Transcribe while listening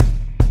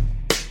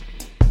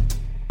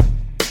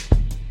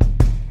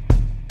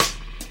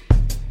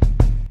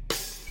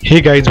Hey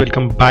guys,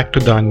 welcome back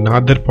to the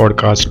another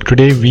podcast.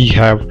 Today we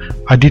have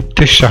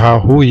Aditya Shah,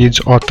 who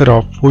is author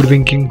of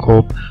Hoodwinking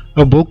Hope,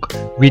 a book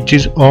which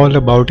is all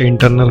about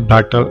internal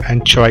battle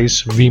and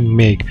choice we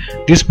make.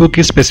 This book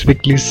is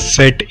specifically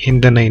set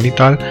in the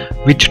Nainital,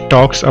 which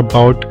talks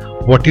about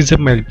what is a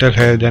mental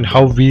health and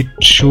how we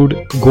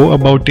should go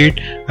about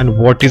it and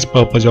what is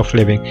purpose of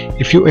living.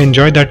 If you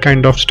enjoy that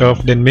kind of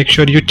stuff, then make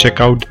sure you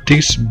check out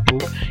this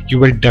book. You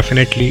will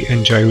definitely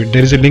enjoy it.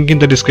 There is a link in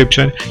the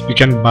description. You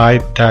can buy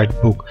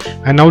that book.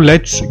 And now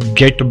let's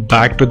get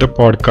back to the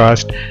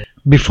podcast.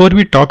 Before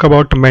we talk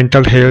about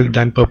mental health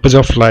and purpose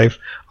of life,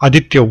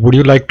 Aditya, would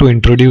you like to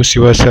introduce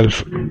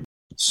yourself?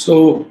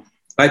 So,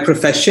 by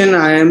profession,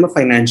 I am a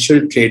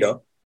financial trader,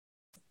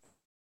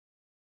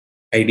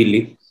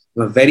 ideally.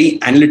 I'm a very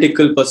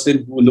analytical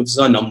person who looks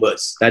on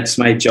numbers. That's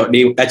my job.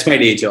 That's my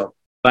day job.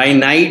 By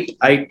night,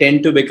 I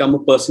tend to become a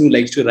person who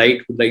likes to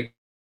write, who likes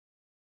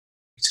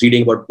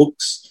reading about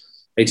books,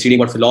 likes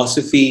reading about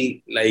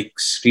philosophy,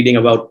 likes reading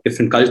about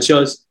different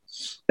cultures.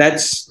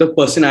 That's the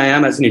person I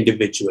am as an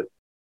individual.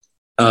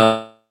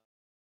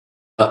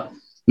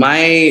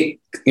 My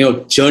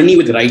journey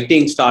with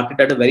writing started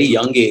at a very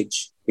young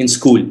age in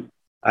school.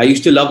 I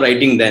used to love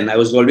writing then. I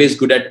was always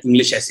good at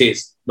English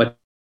essays, but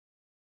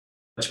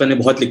बचपन में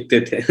बहुत लिखते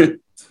थे.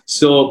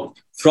 So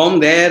from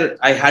there,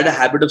 I had a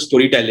habit of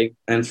storytelling.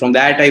 And from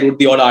that, I wrote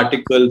the odd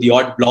article, the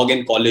odd blog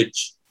in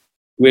college,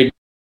 which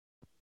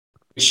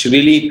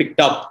really picked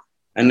up.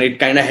 And it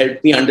kind of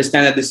helped me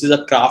understand that this is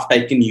a craft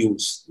I can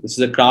use. This is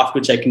a craft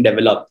which I can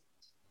develop.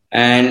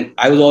 And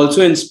I was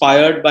also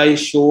inspired by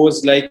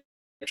shows like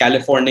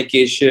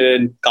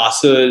Californication,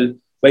 Castle,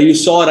 where you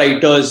saw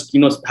writers,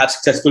 have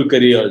successful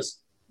careers.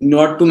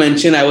 Not to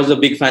mention, I was a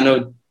big fan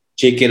of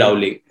J.K.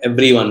 Rowling.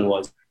 Everyone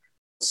was.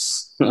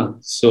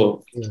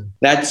 So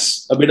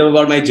that's a bit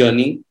about my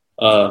journey.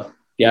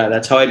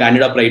 That's how I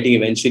ended up writing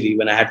eventually.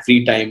 When I had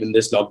free time in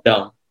this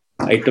lockdown,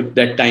 I took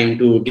that time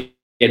to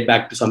get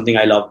back to something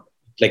I love,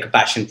 like a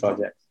passion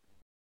project.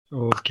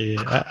 Okay.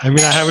 I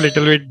have a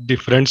little bit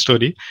different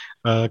story.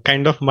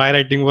 Kind of my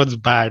writing was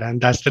bad,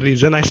 and that's the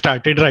reason I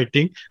started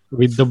writing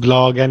with the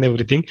blog and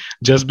everything,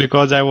 just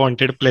because I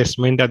wanted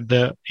placement at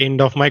the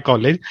end of my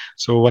college.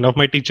 So one of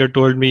my teacher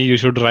told me you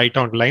should write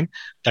online.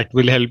 That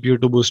will help you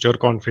to boost your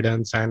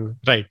confidence and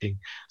writing.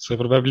 So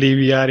probably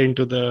we are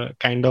into the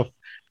kind of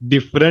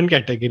different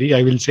category,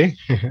 I will say.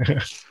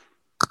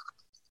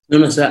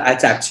 No, sir,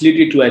 that's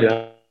absolutely true.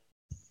 I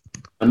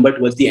remember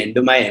towards the end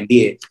of my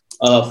MBA,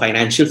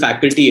 financial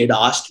faculty had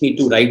asked me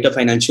to write a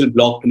financial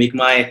blog to make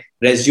my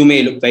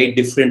resume look very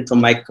different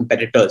from my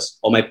competitors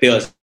or my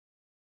peers.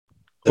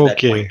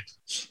 Okay.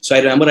 So I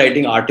remember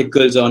writing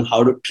articles on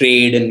how to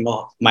trade and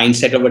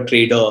mindset of a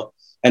trader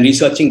and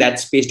researching that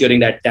space during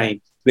that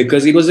time,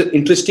 because it was an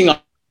interesting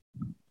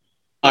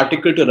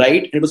article to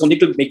write, and it was something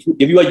to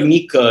give you a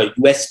unique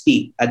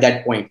USP at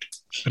that point.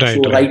 Right.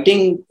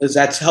 Writing,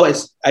 that's how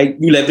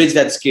you leverage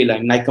that skill,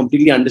 and I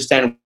completely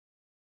understand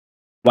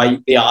why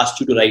they asked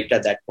you to write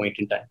at that point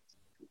in time.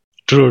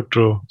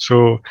 True.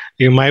 So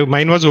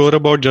mine was more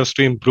about just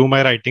to improve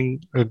my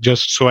writing,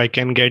 just so I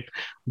can get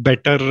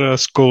better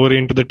score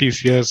into the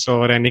TCS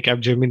or any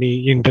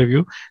Capgemini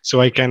interview,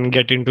 so I can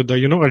get into the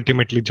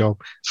ultimately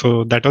job.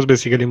 So that was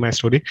basically my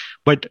story.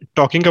 But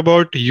talking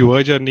about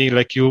your journey,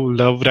 like you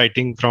love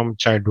writing from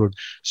childhood.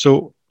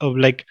 So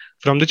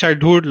from the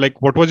childhood,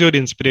 what was your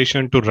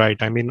inspiration to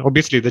write?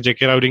 Obviously the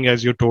J.K. Rowling,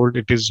 as you told,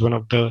 it is one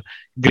of the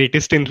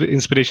greatest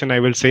inspiration, I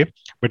will say.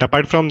 But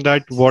apart from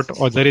that,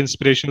 what other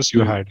inspirations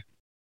you had?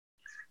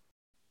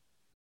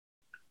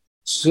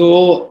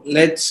 So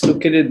let's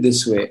look at it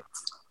this way.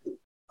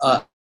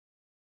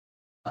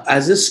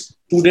 As a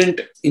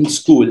student in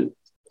school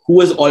who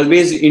was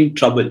always in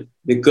trouble,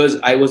 because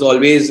I was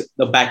always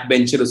the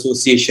backbencher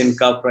association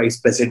ka vice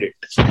president.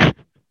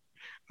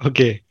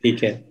 Okay.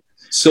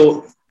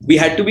 So we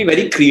had to be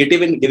very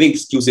creative in giving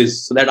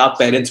excuses so that our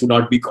parents would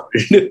not be called.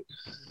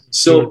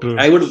 So True.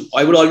 I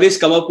would always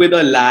come up with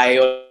a lie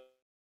or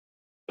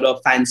a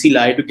fancy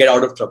lie to get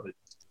out of trouble.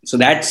 So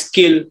that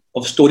skill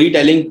of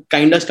storytelling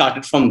kind of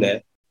started from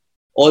there.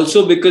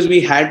 Also because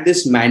we had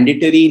this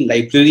mandatory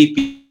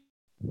library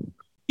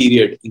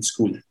period in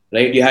school,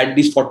 right? You had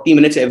these 40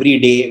 minutes every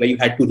day where you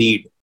had to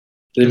read.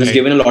 So it was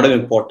given a lot of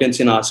importance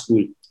in our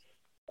school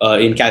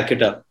in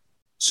Calcutta.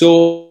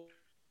 So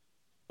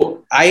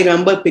I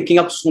remember picking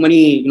up so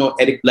many,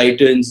 Eric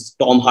Blyton's,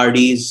 Tom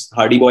Hardy's,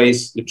 Hardy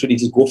Boys, literally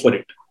just go for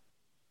it.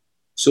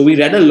 So we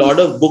read a lot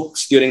of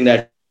books during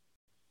that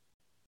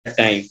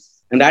time.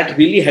 And that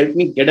really helped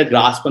me get a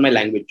grasp on my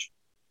language.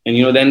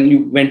 And, then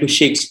you went to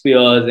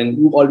Shakespeare's and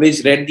you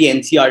always read the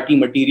NCERT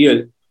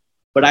material.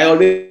 But I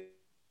always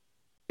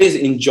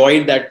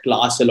enjoyed that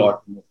class a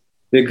lot more,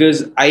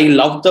 because I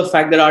loved the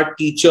fact that our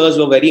teachers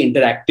were very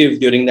interactive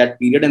during that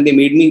period, and they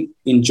made me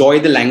enjoy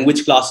the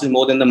language classes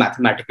more than the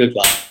mathematical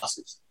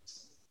classes.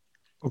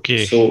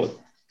 Okay. So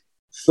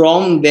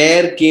from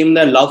there came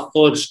the love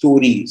for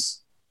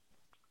stories.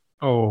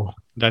 Oh,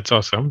 that's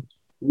awesome.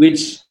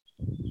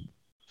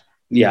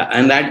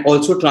 And that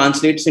also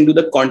translates into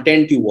the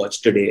content you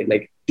watch today.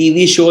 Like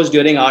TV shows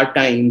during our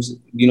times,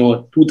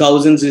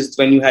 2000s is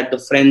when you had the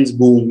Friends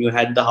boom, you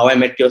had the How I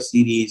Met Your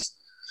series,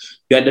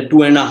 you had the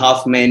Two and a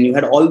Half Men, you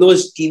had all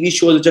those TV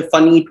shows which are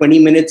funny, 20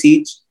 minutes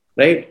each,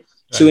 right?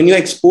 So when you're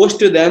exposed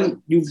to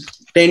them, you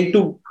tend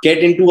to get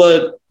into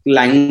a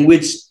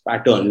language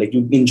pattern, like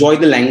you enjoy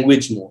the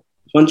language more.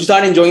 Once you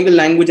start enjoying the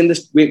language and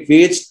the way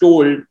it's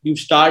told, you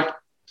start,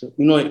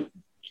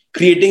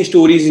 creating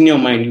stories in your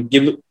mind. You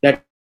give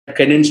that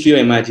credence to your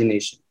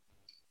imagination.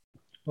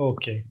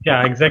 Okay.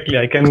 Yeah, exactly.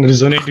 I can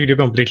resonate with you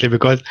completely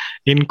because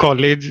in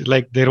college,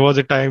 like there was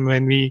a time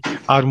when we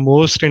are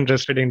most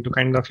interested into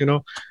kind of,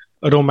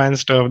 romance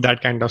stuff, that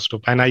kind of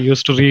stuff. And I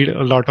used to read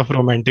a lot of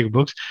romantic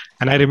books.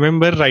 And I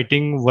remember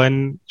writing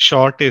one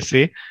short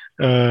essay,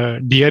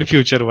 Dear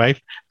Future Wife,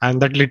 and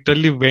that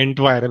literally went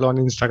viral on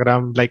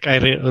Instagram. Like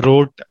I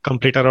wrote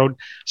complete around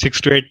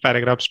 6 to 8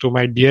 paragraphs to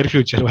my dear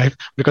future wife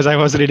because I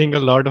was reading a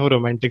lot of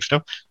romantic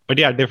stuff. But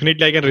yeah,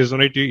 definitely I can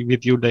resonate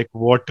with you. Like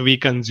what we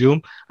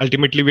consume,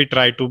 ultimately we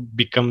try to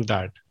become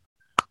that.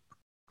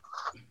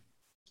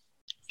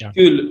 Yeah.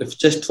 If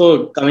just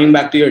for coming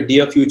back to your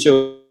Dear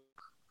Future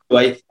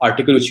Wife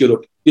article which you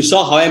wrote, you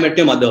saw How I Met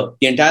Your Mother.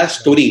 The entire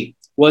story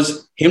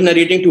was him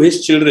narrating to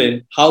his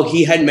children how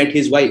he had met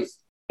his wife,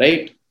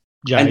 right?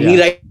 Yeah, and he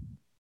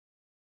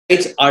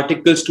writes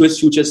articles to his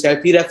future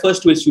self. He refers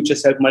to his future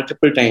self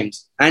multiple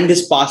times and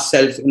his past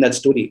self in that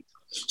story.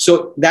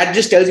 So that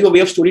just tells you a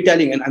way of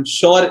storytelling. And I'm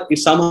sure if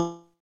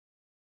somehow,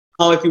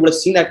 if you would have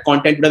seen that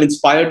content, would have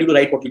inspired you to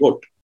write what you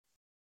wrote.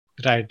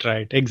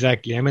 Right.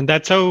 Exactly. I mean,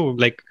 that's how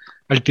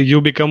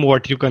you become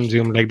what you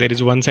consume. Like there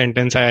is one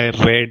sentence I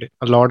read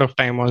a lot of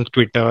time on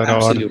Twitter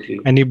Absolutely.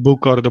 Or any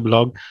book or the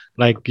blog,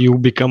 like you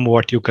become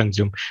what you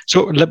consume.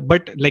 So,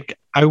 but like,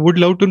 I would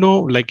love to know,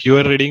 like you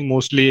are reading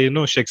mostly,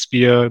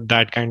 Shakespeare,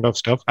 that kind of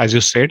stuff, as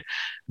you said.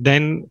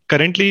 Then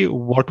currently,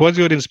 what was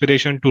your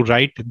inspiration to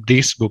write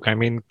this book? I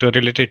mean, to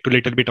relate it to a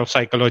little bit of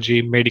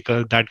psychology,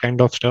 medical, that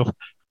kind of stuff,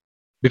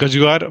 because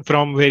you are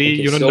from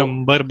very,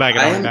 number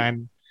background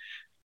and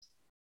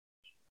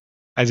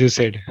as you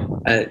said.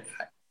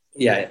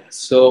 Yeah.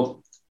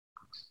 So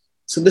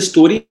the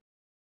story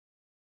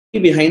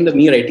behind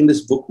me writing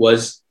this book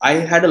was I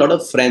had a lot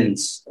of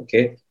friends,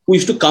 okay, who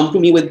used to come to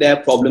me with their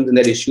problems and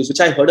their issues, which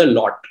I heard a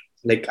lot.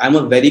 Like I'm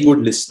a very good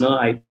listener.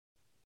 I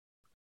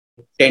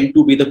tend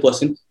to be the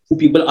person who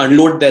people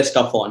unload their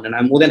stuff on, and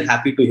I'm more than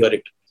happy to hear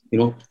it,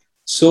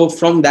 So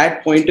from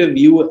that point of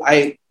view,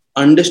 I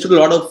understood a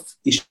lot of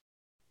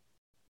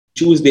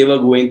issues they were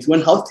going through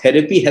and how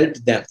therapy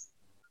helped them.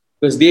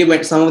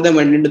 Because some of them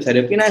went into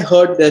therapy and I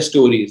heard their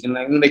stories and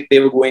like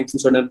they were going through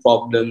certain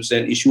problems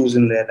and issues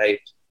in their life.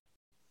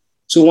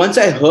 So once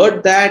I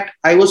heard that,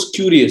 I was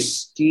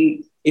curious.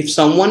 If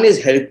someone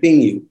is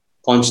helping you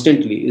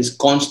constantly, is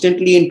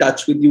constantly in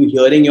touch with you,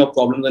 hearing your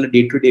problems on a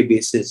day-to-day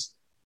basis,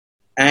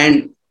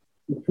 and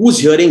who's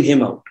hearing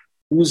him out?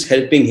 Who's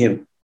helping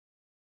him?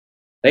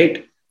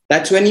 Right?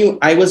 That's when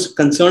I was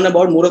concerned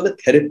about more of the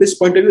therapist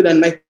point of view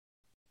than my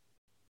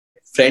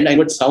friend. I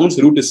know it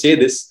sounds rude to say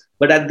this,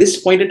 but at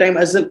this point in time,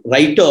 as a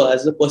writer,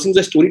 as a person who's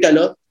a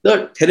storyteller,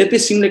 the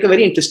therapist seemed like a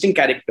very interesting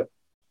character.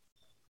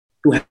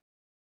 To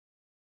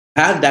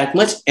have that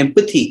much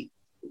empathy,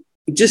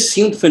 it just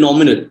seemed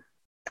phenomenal.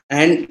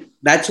 And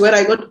that's where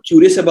I got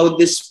curious about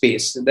this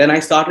space. Then I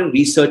started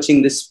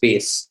researching this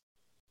space.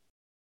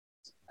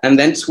 And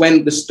that's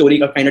when the story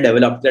got kind of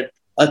developed, that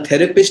a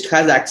therapist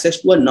has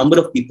access to a number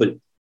of people,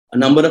 a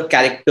number of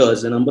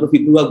characters, a number of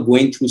people who are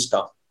going through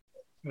stuff.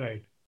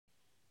 Right.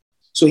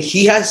 So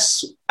he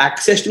has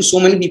access to so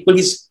many people.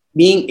 He's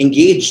being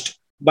engaged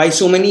by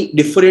so many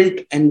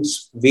different and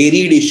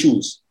varied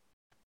issues.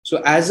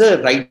 So as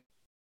a writer,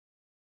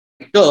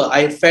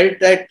 I felt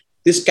that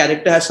this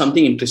character has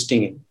something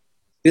interesting in.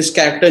 This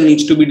character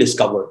needs to be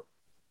discovered.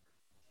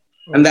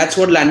 Okay. And that's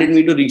what landed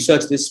me to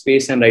research this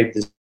space and write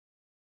this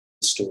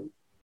story.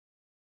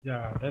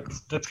 Yeah,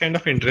 that's kind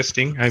of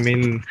interesting. I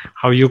mean,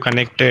 how you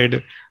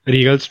connected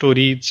real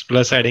stories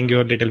plus adding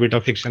your little bit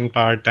of fiction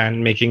part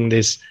and making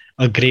this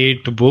a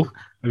great book,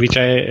 which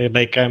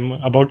I'm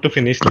about to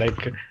finish.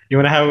 Like you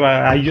wanna have,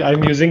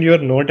 I'm using your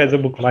note as a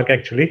bookmark.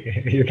 Actually,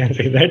 you can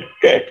say that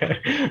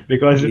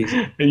because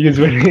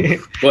usually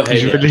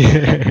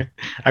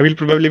I will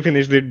probably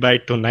finish it by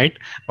tonight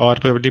or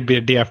probably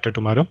the day after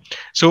tomorrow.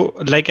 So,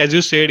 like as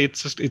you said,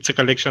 it's a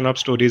collection of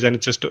stories and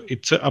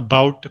it's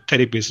about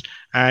therapists.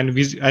 And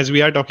as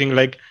we are talking,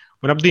 like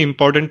one of the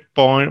important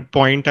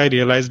point I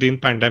realized in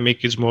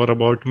pandemic is more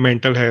about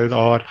mental health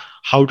or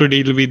how to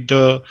deal with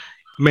the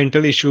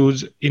mental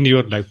issues in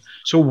your life.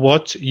 So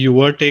what's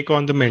your take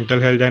on the mental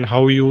health and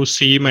how you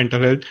see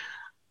mental health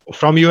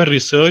from your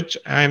research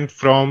and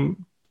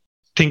from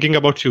thinking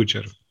about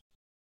future?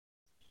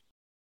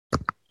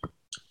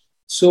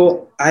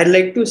 So I'd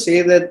like to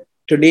say that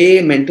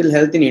today mental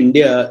health in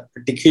India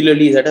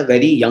particularly is at a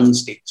very young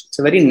stage. It's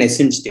a very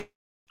nascent stage.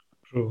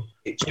 True.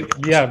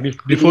 Yeah,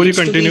 before you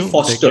continue.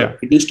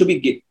 It needs to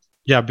be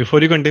Yeah,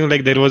 before you continue,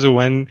 like there was a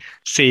one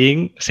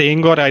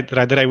saying, or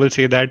rather, I will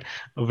say that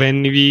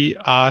when we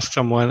ask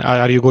someone,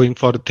 "Are you going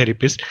for a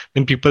therapist?"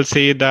 then people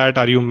say that,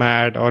 "Are you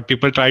mad?" Or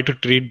people try to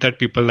treat that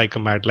people like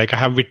a mad. Like I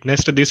have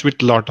witnessed this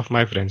with a lot of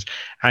my friends,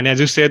 and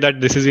as you say that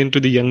this is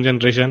into the young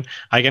generation,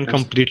 I can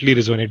completely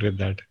resonate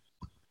with that.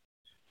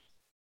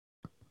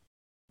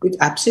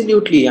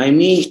 Absolutely. I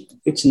mean,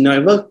 it's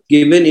never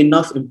given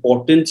enough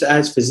importance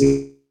as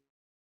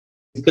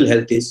physical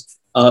health is.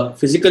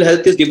 Physical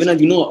health is given a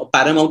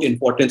paramount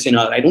importance in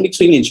our. I don't think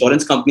so. Even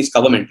insurance companies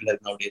cover mental health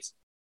nowadays,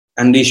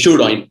 and they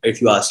should, if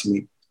you ask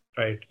me.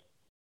 Right.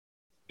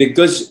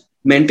 Because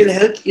mental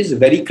health is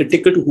very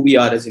critical to who we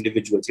are as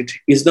individuals. It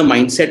is the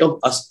mindset of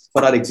us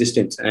for our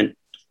existence, and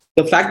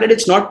the fact that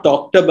it's not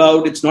talked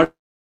about, it's not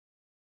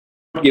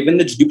given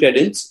its due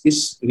credence,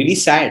 is really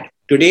sad.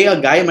 Today, a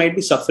guy might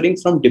be suffering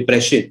from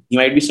depression. He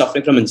might be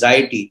suffering from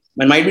anxiety.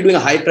 Man might be doing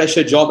a high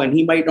pressure job, and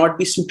he might not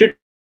be suited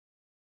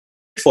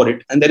for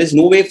it. And there is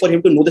no way for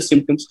him to know the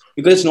symptoms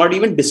because it's not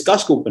even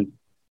discussed openly.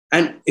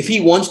 And if he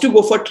wants to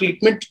go for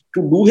treatment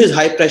to do his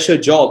high pressure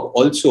job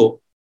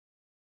also,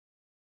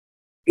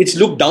 it's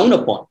looked down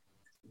upon,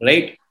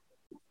 right?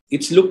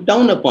 It's looked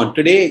down upon.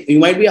 Today, you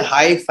might be a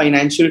high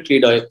financial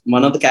trader.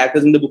 One of the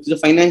characters in the book is a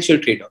financial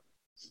trader.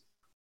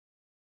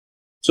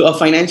 So a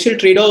financial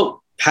trader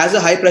has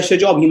a high pressure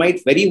job. He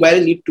might very well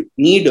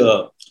need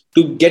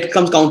to get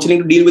counseling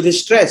to deal with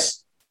his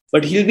stress,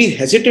 but he'll be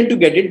hesitant to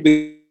get it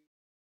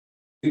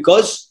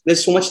because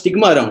there's so much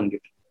stigma around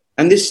it.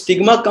 And this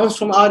stigma comes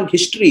from our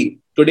history.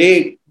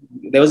 Today,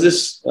 there was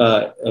this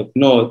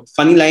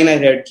funny line I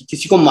read,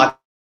 "Kisi ko mata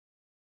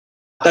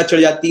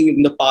chad jati"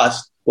 in the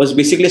past was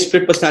basically a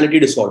split personality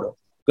disorder.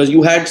 Because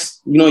you had,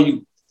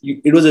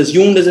 it was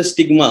assumed as a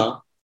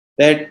stigma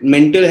that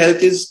mental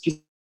health is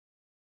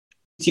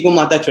किसी को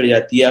माता चढ़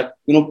जाती है,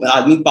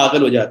 आदमी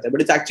पागल हो जाता है.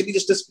 But it's actually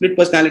just a split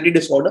personality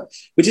disorder,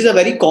 which is a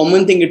very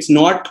common thing. It's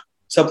not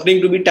something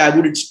to be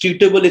tabooed. It's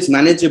treatable, it's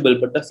manageable.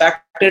 But the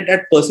fact that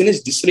that person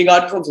is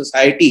disregarded from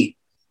society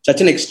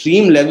such an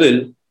extreme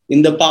level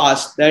in the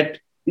past that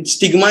its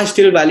stigma is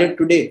still valid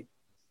today.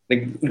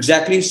 Like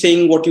exactly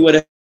saying what you were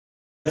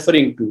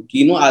referring to.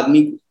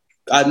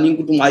 Aadmi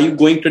ko are you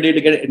going today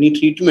to get any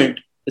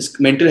treatment? This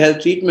mental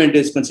health treatment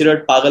is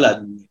considered pagal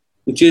aadmi,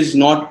 which is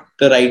not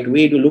the right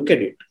way to look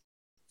at it.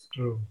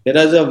 True. There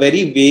is a very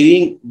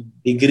varying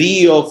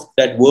degree of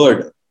that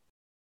word.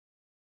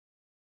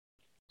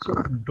 So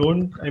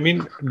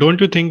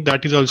don't you think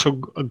that is also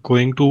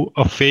going to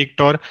affect,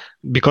 or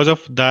because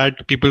of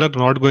that people are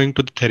not going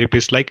to the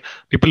therapist? Like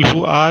people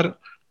who are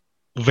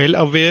well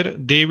aware,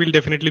 they will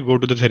definitely go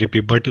to the therapy,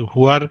 but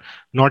who are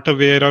not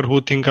aware or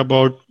who think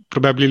about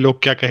probably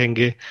log kya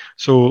kahenge,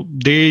 so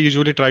they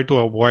usually try to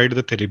avoid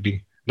the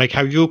therapy. Like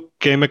have you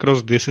came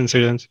across this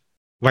incidents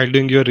while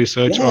doing your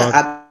research?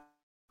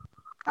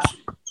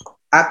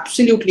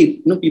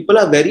 Absolutely. People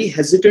are very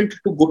hesitant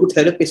to go to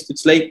therapists.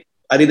 It's like,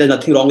 there's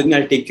nothing wrong with me.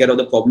 I'll take care of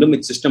the problem.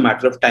 It's just a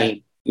matter of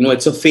time.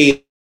 It's a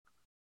phase.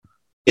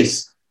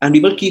 And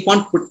people keep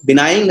on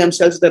denying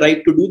themselves the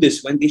right to do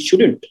this when they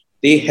shouldn't.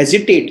 They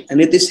hesitate.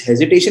 And this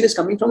hesitation is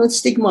coming from a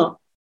stigma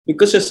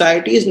because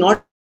society is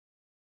not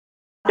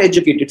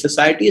educated.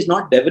 Society is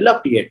not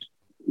developed yet.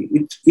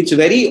 It's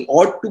very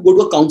odd to go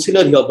to a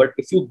counselor here. But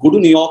if you go to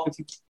New York,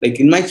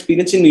 like in my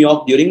experience in New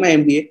York during my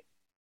MBA,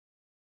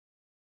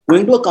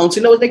 going to a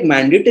counselor was like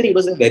mandatory. It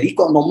was a very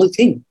normal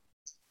thing.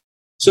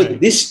 So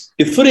this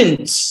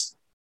difference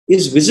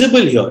is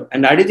visible here.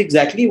 And that is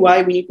exactly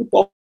why we need to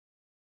talk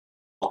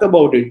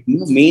about it.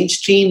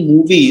 Mainstream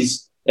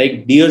movies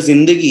like Dear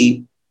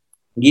Zindagi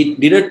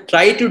did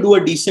try to do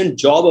a decent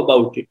job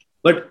about it.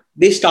 But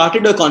they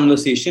started a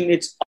conversation.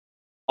 It's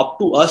up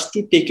to us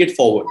to take it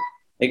forward.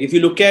 Like if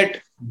you look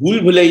at Bhool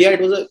Bhulaiya,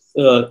 it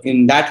was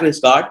in that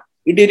regard,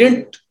 it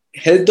didn't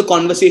help the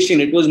conversation.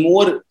 It was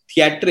more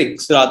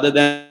theatrics rather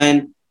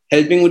than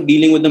helping with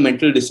dealing with the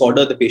mental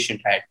disorder the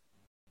patient had.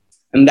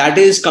 And that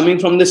is coming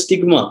from the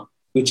stigma,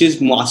 which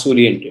is mass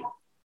oriented.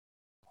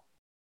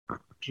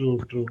 True,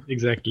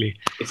 exactly.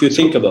 If you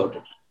think about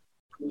it.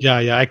 Yeah.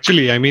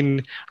 Actually, I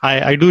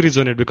do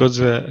resonate because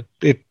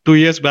 2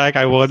 years back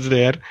I was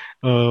there.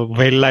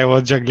 While I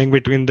was juggling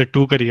between the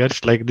two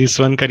careers, like this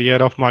one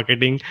career of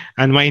marketing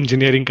and my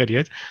engineering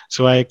careers.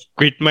 So I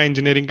quit my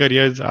engineering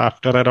careers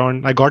after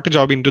I got a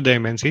job into the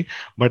MNC,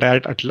 but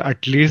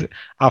at least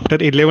after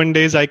 11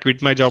 days, I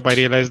quit my job. I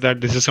realized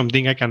that this is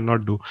something I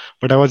cannot do,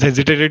 but I was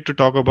hesitated to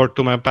talk about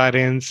to my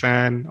parents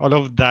and all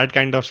of that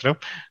kind of stuff.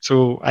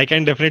 So I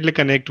can definitely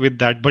connect with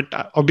that. But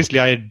obviously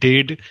I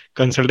did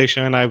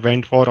consultation. I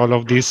went for all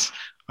of this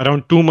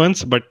around 2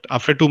 months, but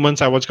after 2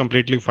 months I was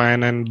completely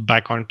fine and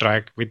back on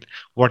track with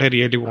what I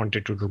really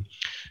wanted to do.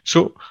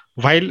 So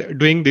while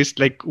doing this,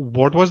 like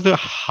what was the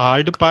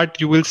hard part,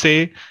 you will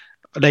say?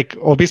 Like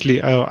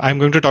obviously I'm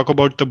going to talk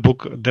about the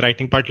book, the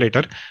writing part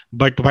later,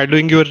 but while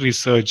doing your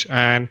research,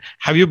 and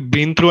have you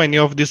been through any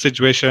of this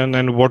situation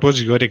and what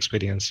was your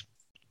experience?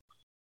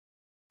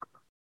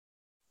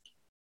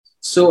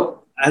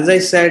 So as I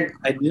said,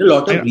 I did a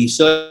lot of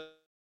research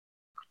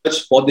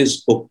for this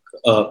book,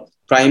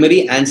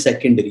 primary and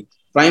secondary.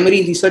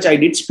 primary research, I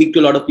did speak to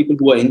a lot of people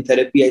who are in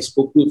therapy. I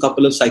spoke to a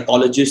couple of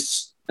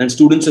psychologists and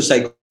students of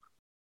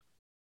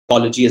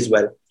psychology as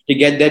well to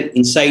get their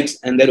insights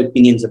and their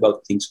opinions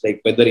about things,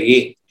 like whether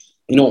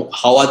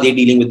how are they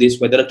dealing with this,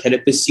 whether a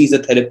therapist sees a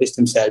therapist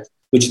himself,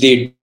 which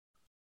they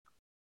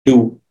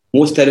do.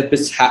 Most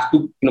therapists have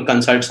to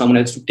consult someone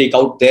else to take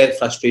out their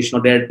frustration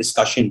or their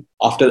discussion.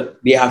 After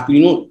they have to,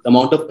 the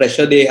amount of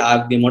pressure they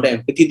have, the amount of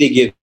empathy they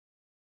give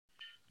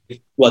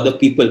to other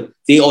people,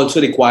 they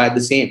also require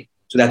the same.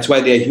 So that's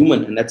why they are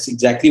human. And that's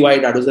exactly why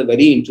that was a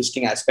very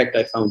interesting aspect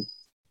I found.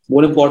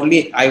 More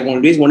importantly, I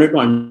always wanted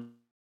to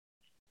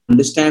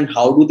understand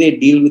how do they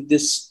deal with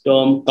this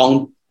term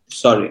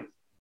sorry.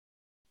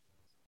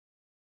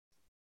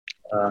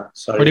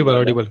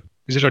 Audible.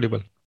 Is it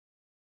audible?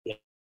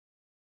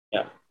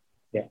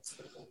 Yeah.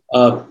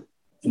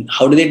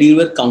 How do they deal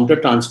with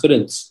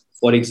counter-transference?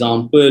 For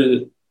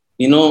example,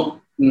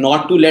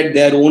 not to let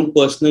their own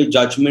personal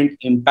judgment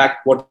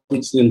impact what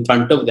is in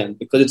front of them,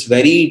 because it's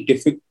very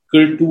difficult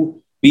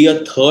to be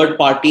a third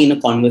party in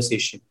a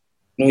conversation.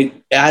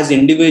 As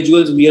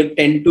individuals, we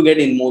tend to get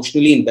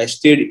emotionally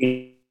invested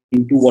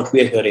into what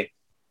we are hearing.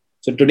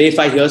 So today, if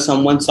I hear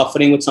someone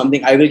suffering with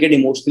something, I will get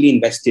emotionally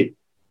invested,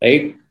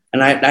 right?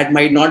 And that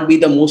might not be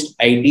the most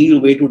ideal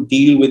way to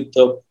deal with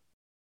the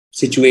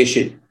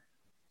situation.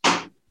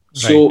 Right.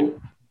 So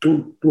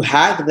to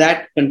have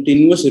that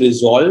continuous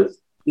resolve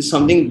is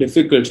something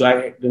difficult. So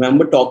I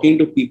remember talking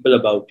to people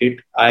about it.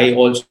 I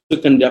also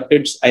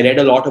I read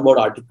a lot about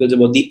articles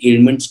about the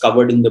ailments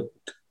covered in the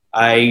book.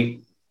 I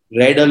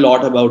read a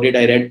lot about it.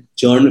 I read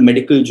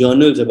medical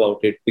journals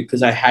about it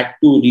because I had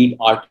to read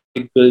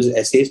articles,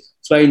 essays.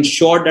 So I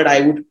ensured that I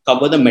would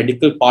cover the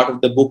medical part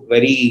of the book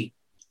very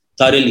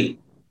thoroughly,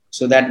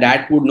 so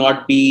that would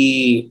not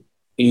be,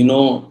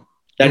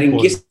 that in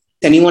case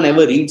anyone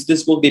ever reads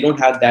this book, they don't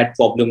have that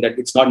problem that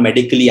it's not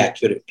medically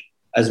accurate.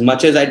 As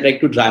much as I'd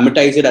like to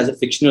dramatize it as a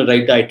fictional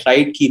writer, I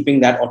tried keeping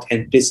that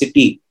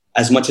authenticity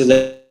as much as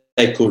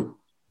I could.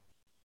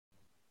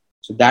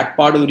 So that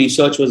part of the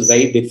research was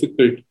very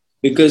difficult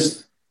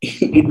because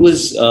it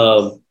was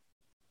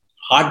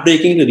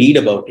heartbreaking to read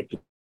about it, to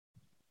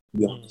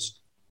be honest.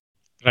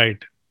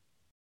 Right.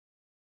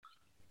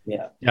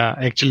 Yeah,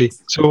 actually.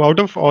 So out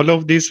of all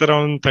of these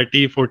around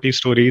 30, 40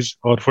 stories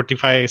or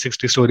 45,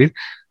 60 stories,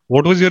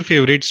 what was your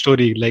favorite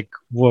story? Like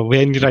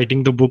when you're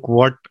writing the book,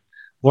 what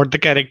the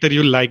character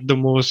you liked the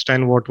most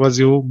and what was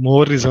you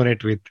more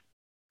resonate with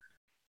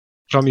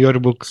from your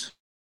book?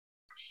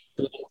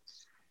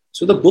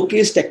 So the book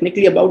is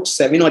technically about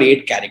 7 or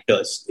 8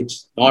 characters.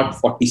 It's not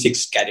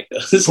 46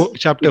 characters.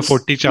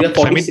 40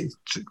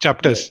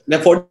 chapters. There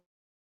are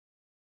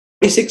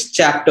 46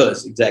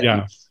 chapters, exactly.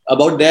 Yeah.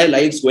 About their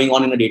lives going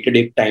on in a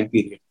day-to-day time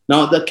period.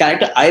 Now, the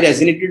character I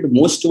resonated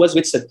most was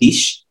with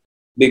Satish,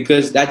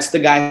 because that's the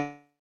guy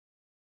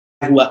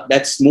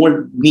that's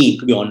more me,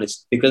 to be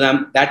honest, because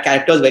that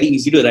character is very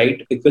easy to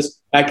write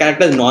because that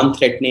character is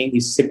non-threatening.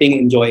 He's sitting,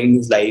 enjoying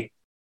his life.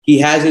 He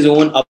has his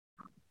own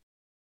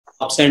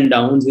ups and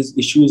downs. His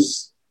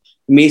issues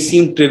may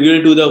seem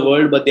trivial to the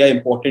world, but they are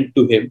important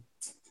to him.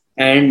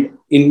 And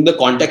in the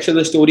context of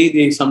the story,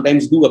 they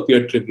sometimes do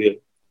appear trivial.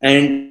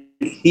 And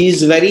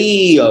he's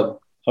very,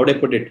 how do I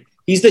put it?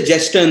 He's the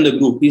jester in the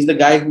group. He's the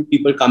guy who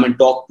people come and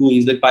talk to.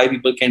 He's the guy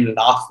people can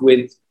laugh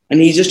with. And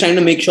he's just trying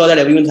to make sure that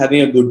everyone's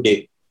having a good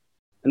day.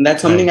 And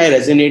that's something I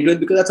resonate with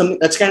because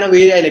that's kind of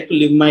way I like to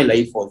live my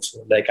life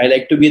also. Like I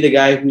like to be the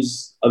guy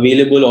who's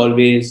available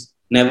always,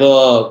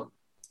 never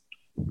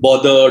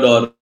bothered,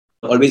 or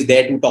always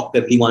there to talk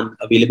to everyone,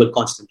 available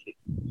constantly.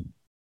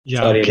 Yeah,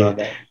 sorry about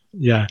that.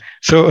 Yeah.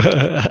 So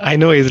I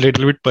know it's a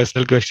little bit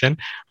personal question,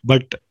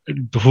 but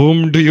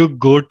whom do you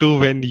go to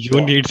when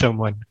you need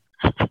someone?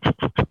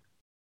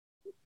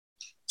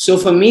 So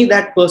for me,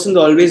 that person's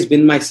always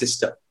been my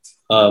sister.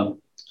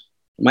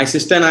 My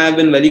sister and I have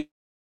been very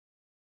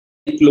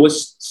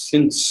close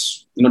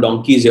since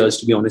donkey's years,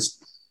 to be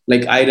honest.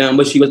 Like I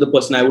remember she was the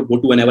person I would go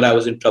to whenever I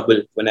was in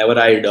trouble, whenever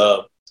I'd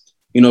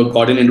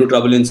gotten into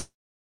trouble in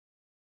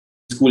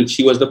school.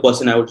 She was the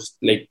person I would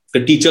like.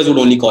 The teachers would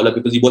only call her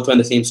because we both were in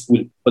the same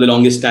school for the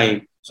longest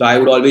time. So I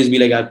would always be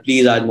like,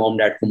 please, aaj mom,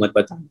 dad ko mat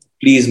batana.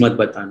 Please mat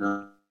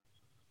batana.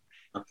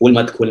 Pol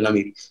mat kholna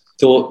meri.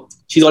 So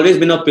she's always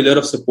been a pillar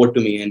of support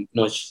to me, and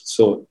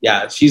so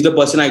yeah, she's the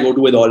person I go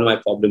to with all my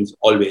problems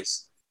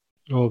always.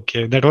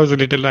 Okay, that was a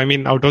little,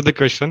 out of the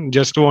question,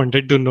 just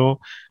wanted to know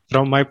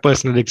from my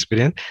personal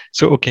experience.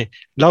 So, okay,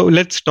 now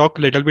let's talk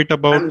a little bit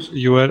about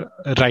your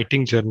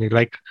writing journey,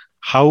 like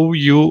how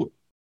you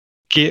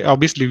came.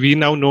 Obviously, we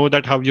now know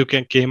that how you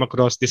came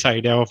across this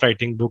idea of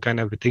writing book and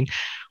everything.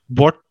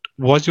 What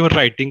was your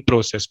writing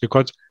process?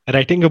 Because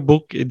writing a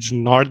book, it's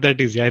not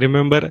that easy. I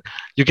remember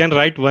you can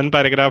write 1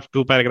 paragraph,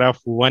 2 paragraph,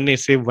 1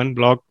 essay, 1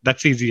 blog.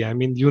 That's easy.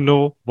 You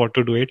know what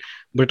to do it.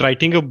 But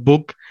writing a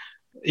book,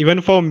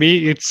 even for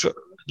me, it's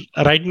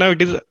right now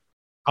it is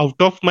out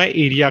of my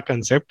area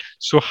concept.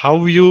 So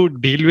how you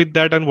deal with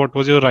that and what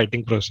was your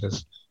writing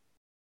process?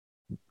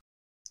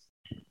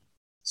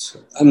 So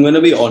I'm going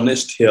to be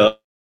honest here.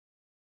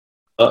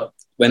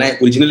 when I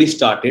originally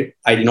started,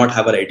 I did not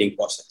have a writing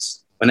process.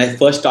 When I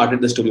first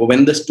started the story, or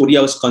when the story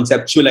I was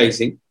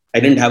conceptualizing, I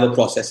didn't have a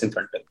process in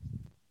front of me.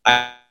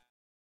 I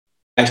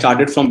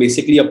started from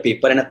basically a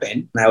paper and a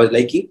pen. And I was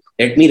like,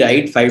 let me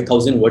write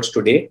 5,000 words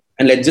today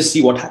and let's just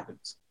see what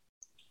happens.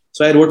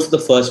 So I wrote the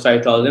first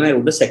 5,000. I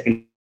wrote the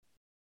second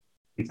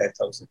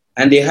 5,000.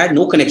 And they had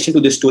no connection to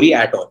this story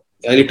at all.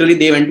 Literally,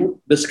 they went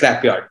to the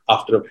scrapyard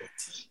after a bit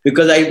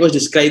because I was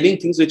describing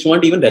things which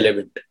weren't even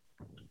relevant.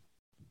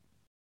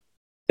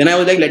 Then I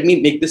was like, let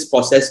me make this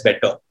process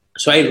better.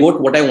 So I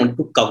wrote what I want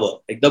to cover,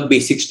 like the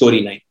basic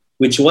storyline,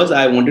 which was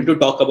I wanted to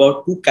talk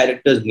about two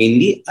characters,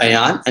 mainly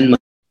Ayan and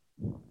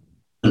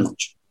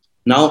Manoj.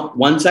 Now,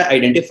 once I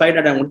identified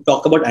that I want to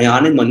talk about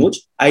Ayan and Manoj,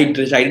 I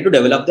decided to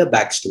develop their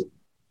backstory.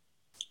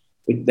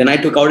 Then I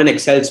took out an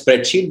Excel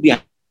spreadsheet.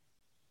 The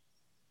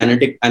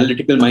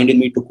analytical mind in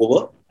me took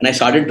over and I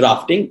started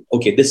drafting.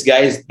 Okay, this guy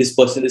is this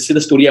person. This is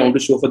the story I want to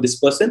show for this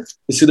person.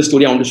 This is the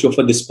story I want to show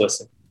for this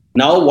person.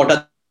 Now, what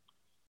are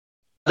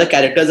the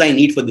characters I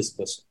need for this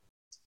person?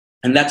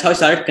 And that's how I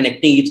started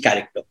connecting each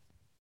character.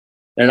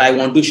 That I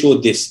want to show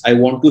this. I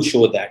want to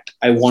show that.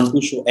 I want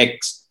to show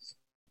X.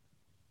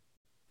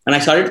 And I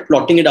started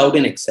plotting it out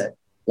in Excel.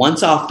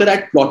 Once after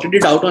I plotted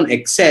it out on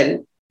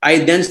Excel, I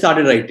then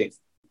started writing.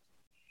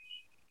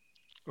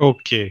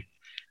 Okay.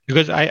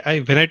 Because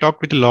I when I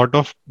talk with a lot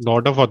of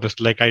authors,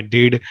 like I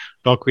did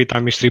talk with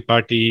Amish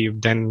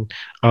Tripathi, then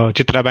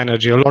Chitra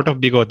Banerjee, a lot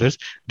of big authors,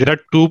 there are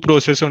two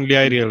processes only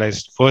I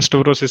realized. First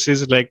process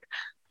is like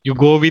you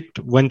go with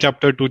 1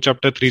 chapter, 2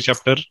 chapter, 3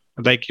 chapter,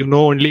 like you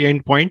know only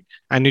end point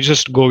and you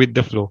just go with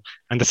the flow.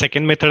 And the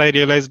second method I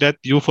realized that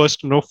you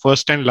first know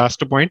first and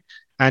last point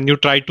and you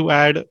try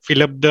to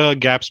fill up the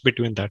gaps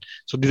between that.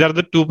 So these are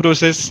the two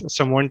processes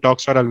someone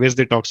talks or always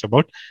they talks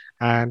about.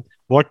 And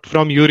what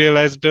from you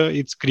realized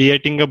it's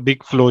creating a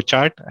big flow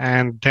chart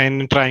and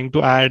then trying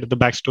to add the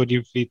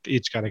backstory with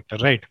each character,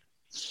 right?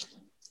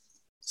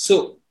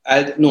 So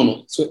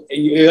no. So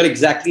you're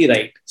exactly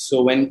right.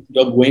 So when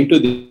you're going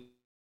to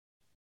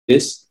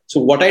this, so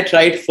what I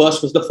tried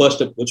first was the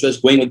first approach was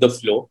going with the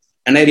flow.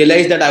 And I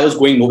realized that I was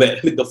going nowhere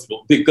with the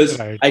flow because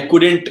I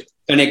couldn't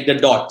connect the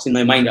dots in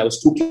my mind. I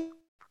was too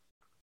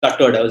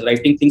cluttered. I was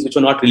writing things which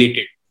were not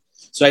related.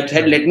 So I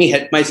said, let me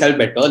help myself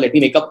better. Let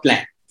me make a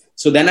plan.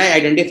 So then I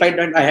identified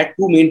that I had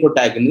two main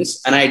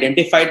protagonists and I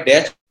identified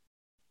their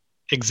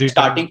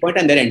starting point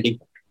and their ending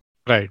point.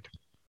 Right.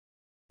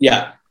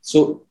 Yeah.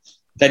 So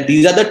that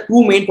these are the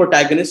two main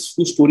protagonists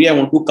whose story I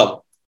want to cover.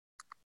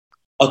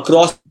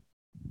 Across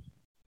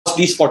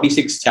these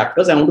 46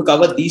 chapters, I want to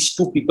cover these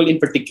two people in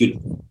particular.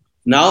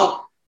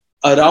 Now,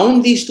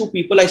 around these two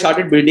people, I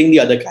started building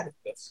the other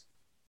characters.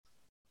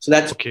 So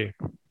that's okay.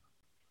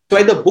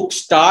 Why the book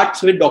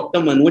starts with Dr.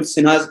 Manoj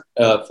Sinha's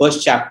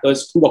first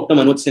chapters through Dr.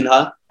 Manoj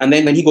Sinha. And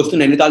then when he goes to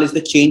Nainital, is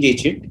the change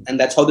agent. And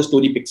that's how the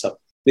story picks up.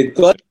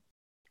 Because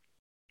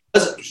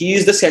he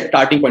is the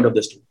starting point of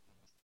the story.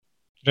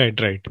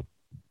 Right.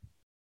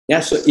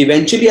 Yeah. So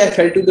eventually I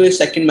fell to the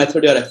second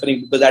method you're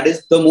referring to because that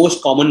is the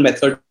most common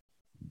method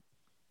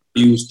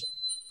used.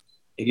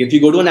 If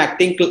you go to an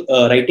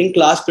writing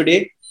class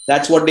today,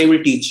 that's what they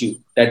will teach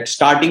you. That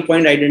starting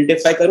point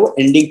identify karo,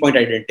 ending point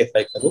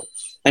identify karo.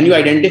 And you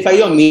identify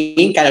your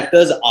main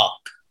character's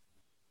arc.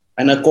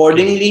 And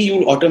accordingly,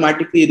 you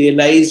automatically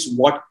realize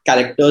what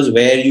characters,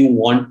 where you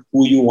want,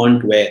 who you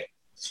want, where.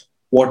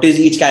 What is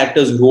each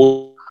character's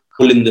role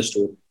in the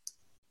story.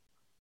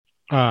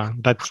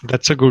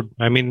 That's a good.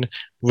 I mean,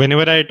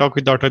 whenever I talk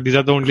with Doctor, these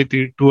are the only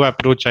two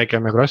approach I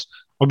came across.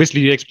 Obviously,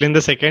 you explain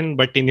the second,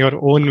 but in your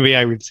own way,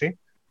 I would say.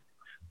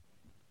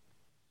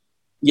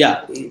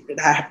 Yeah, it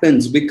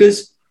happens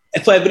because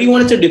for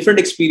everyone, it's a different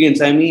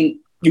experience. I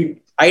mean,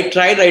 I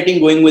tried writing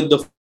going with the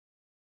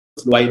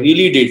flow. I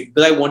really did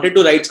because I wanted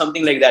to write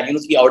something like that.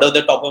 See, out of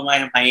the top of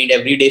my mind,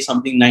 every day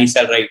something nice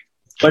I'll write.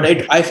 But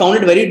I found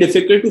it very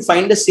difficult to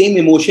find the same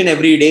emotion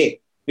every day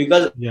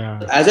because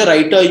as a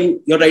writer,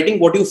 you're writing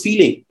what you're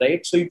feeling,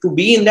 right? So to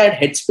be in that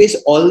headspace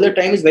all the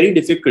time is very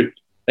difficult,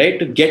 right?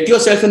 To get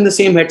yourself in the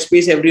same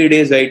headspace every day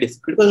is very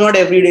difficult because not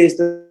every day is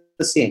the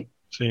same.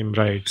 Same,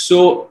 right.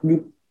 So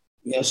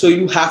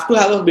you have to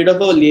have a bit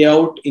of a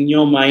layout in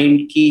your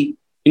mind ki,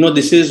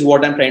 this is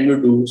what I'm trying to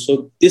do.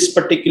 So this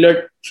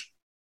particular,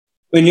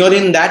 when you're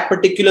in that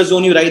particular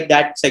zone, you write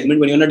that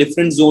segment. When you're in a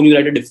different zone, you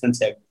write a different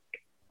segment.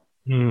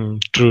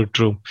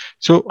 True.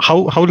 So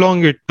how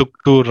long it took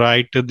to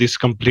write this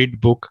complete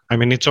book? I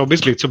mean, it's a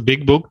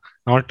big book,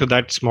 not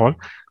that small.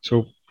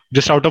 So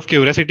just out of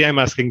curiosity, I'm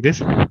asking this.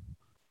 So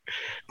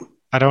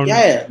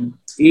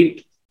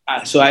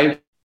I'll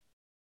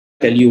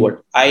tell you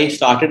what. I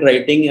started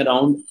writing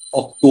around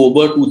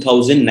October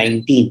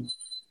 2019.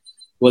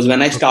 Was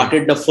when I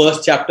started the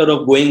first chapter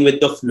of Going with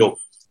the Flow.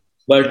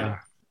 But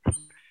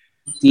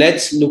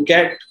let's look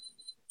at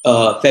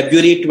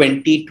February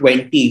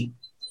 2020.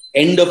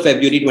 End of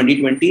February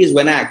 2020 is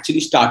when I actually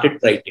started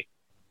writing.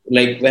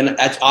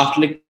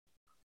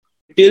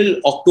 Till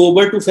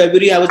October to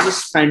February, I was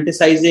just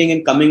fantasizing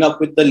and coming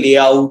up with the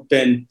layout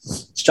and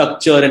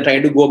structure and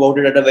trying to go about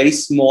it at a very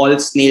small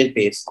snail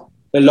pace.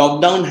 The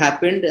lockdown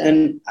happened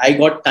and I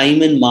got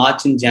time in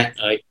March,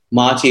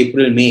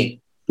 April, May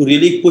to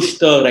really push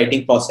the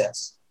writing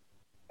process.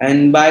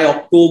 And by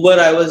October,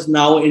 I was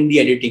now in the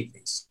editing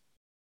phase.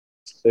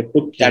 So it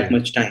took that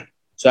much time.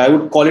 So I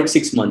would call it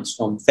 6 months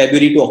from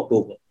February to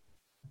October.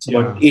 It's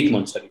about 8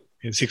 months. Sorry.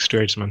 6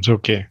 to 8 months.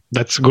 Okay.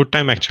 That's good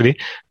time actually,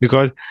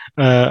 because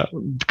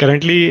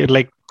currently,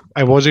 like,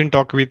 I was in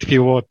talk with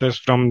few authors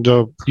from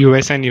the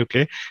US and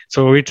UK.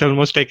 So it's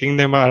almost taking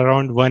them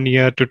around 1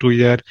 year to 2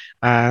 years.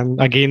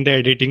 And again, the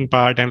editing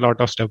part and a lot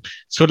of stuff.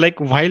 So like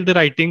while the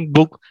writing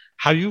book,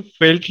 have you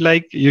felt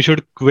like you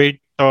should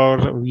quit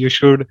or you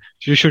should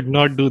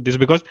not do this?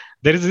 Because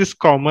there is this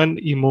common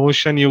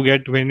emotion you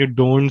get when you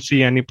don't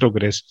see any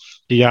progress.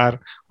 Yaar,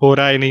 ho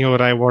raha hai, nahi ho raha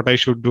hai, what I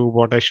should do,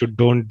 what I should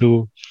don't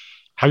do.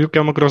 Have you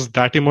come across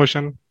that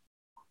emotion?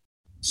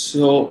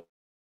 So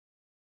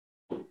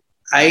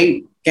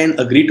I can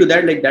agree to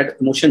that. Like that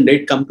emotion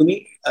did come to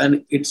me,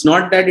 and it's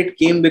not that it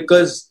came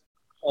because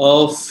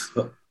of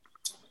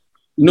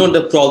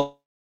the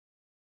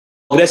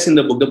progress in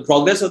the book. The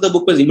progress of the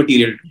book was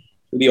immaterial,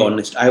 to be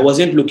honest. I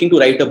wasn't looking to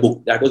write a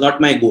book. That was not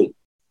my goal.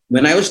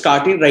 When I was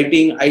started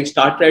writing, I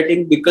started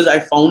writing because I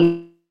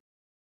found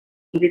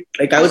it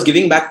like I was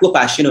giving back to a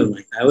passion of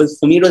mine.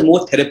 For me, it was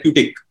more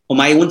therapeutic for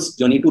my own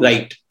journey to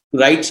write. To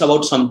write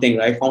about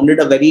something. I found it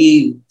a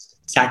very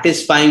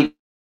satisfying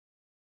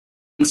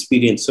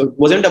experience. So it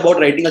wasn't about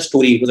writing a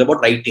story. It was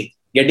about writing,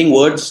 getting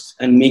words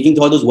and making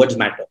all those words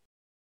matter.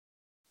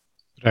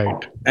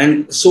 Right.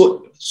 And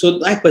so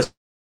my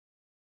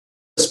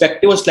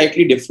perspective was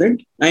slightly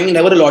different. I mean,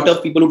 there were a lot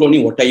of people who told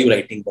me, what are you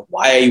writing? But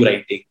why are you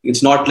writing?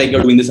 It's not like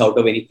you're doing this out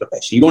of any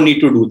profession. You don't need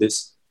to do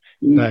this.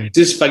 Right.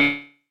 Just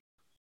forget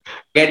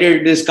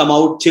it. Just come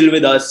out, chill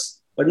with us.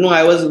 But no,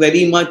 I was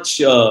very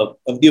much of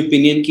the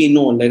opinion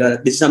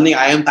that this is something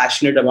I am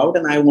passionate about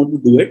and I want to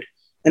do it.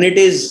 And it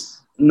is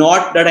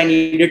not that I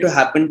needed to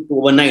happen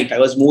overnight. I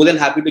was more than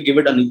happy to give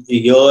it a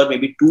year,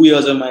 maybe 2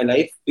 years of my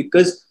life,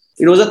 because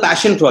it was a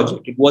passion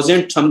project. It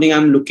wasn't something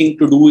I'm looking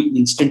to do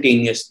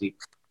instantaneously.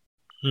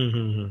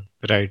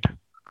 Right.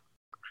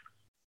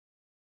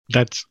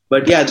 But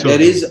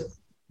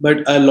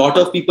a lot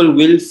of people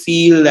will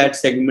feel that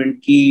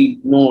segment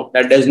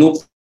that there's no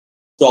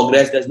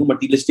progress, there's no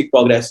materialistic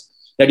progress,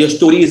 that your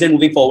story isn't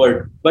moving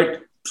forward.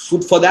 But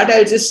for that,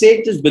 I'll just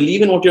say, just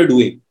believe in what you're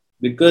doing,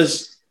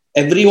 because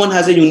everyone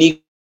has a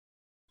unique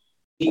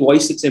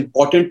voice. It's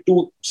important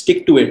to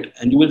stick to it,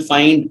 and you will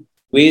find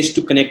ways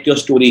to connect your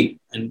story,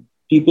 and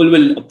people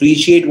will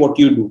appreciate what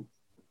you do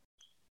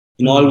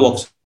in all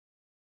walks.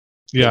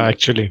 Yeah,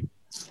 actually.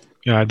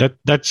 Yeah,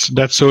 that's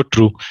so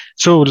true.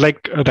 So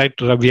like, right,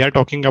 we are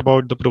talking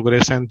about the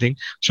progress and thing.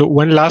 So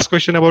one last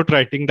question about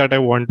writing that I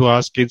want to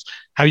ask is,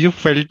 have you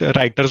felt a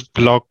writer's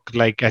block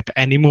like at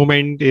any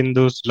moment in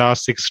those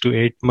last 6 to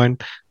 8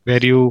 months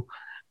where you,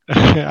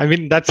 I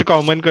mean, that's a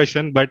common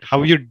question, but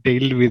how you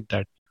deal with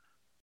that?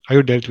 How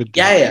you dealt with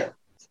that?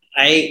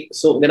 Yeah.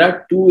 So there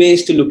are two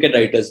ways to look at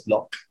writer's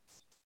block.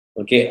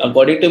 Okay.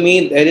 According to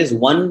me, there is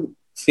one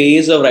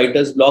phase of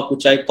writer's block,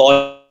 which I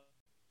call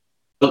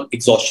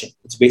exhaustion.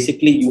 It's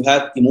basically you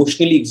have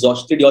emotionally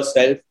exhausted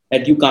yourself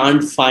that you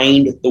can't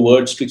find the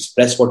words to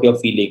express what you're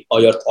feeling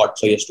or your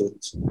thoughts or your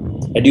stories.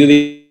 That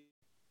you've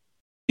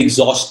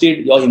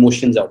exhausted your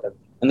emotions out of it.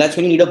 And that's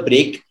when you need a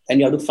break and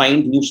you have to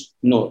find you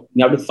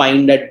have to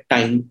find that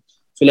time.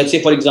 So let's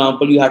say, for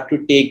example, you've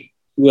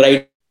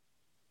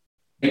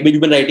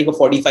been writing for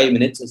 45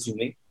 minutes,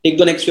 assuming. Take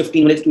the next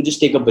 15 minutes to just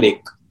take a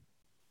break.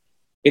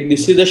 Okay,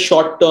 this is a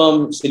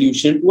short-term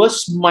solution to a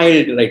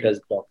mild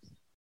writer's block.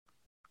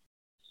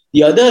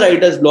 The other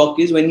writer's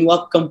block is when you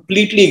are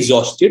completely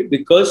exhausted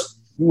because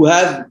you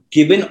have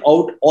given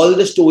out all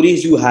the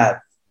stories you have,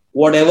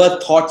 whatever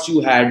thoughts you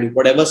had,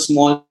 whatever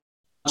small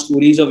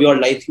stories of your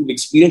life you've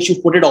experienced,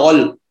 you put it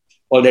all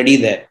already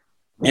there.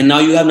 And now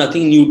you have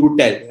nothing new to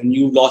tell and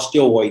you've lost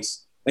your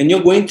voice. When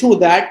you're going through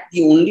that,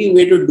 the only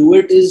way to do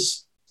it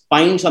is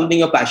find something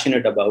you're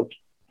passionate about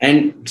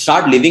and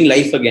start living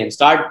life again.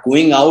 Start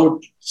going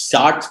out,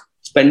 start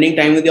spending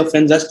time with your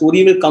friends. That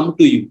story will come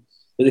to you.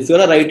 If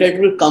you're a writer, it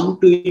will come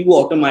to you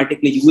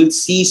automatically. You will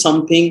see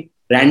something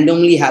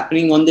randomly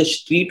happening on the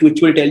street, which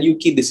will tell you,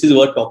 this is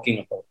worth talking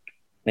about.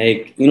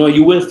 Like,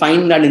 you will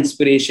find that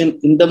inspiration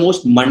in the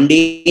most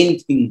mundane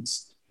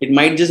things. It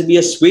might just be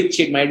a switch.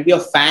 It might be a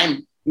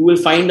fan. You will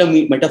find a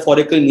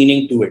metaphorical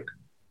meaning to it.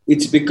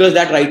 It's because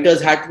that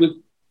writers had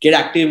to get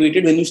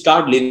activated when you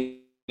start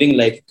living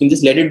life. You can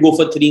just let it go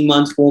for 3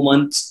 months, 4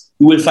 months.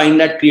 You will find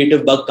that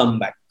creative bug come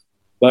back.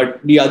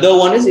 But the other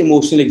one is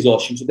emotional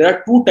exhaustion. So there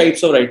are two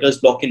types of writer's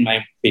block in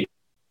my opinion,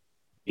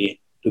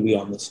 to be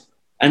honest.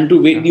 And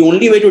the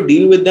only way to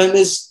deal with them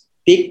is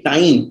take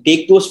time.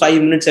 Take those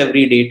 5 minutes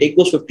every day. Take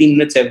those 15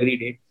 minutes every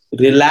day.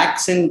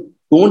 Relax and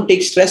don't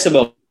take stress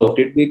about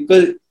it,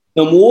 because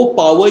the more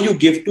power you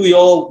give to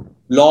your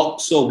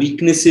blocks or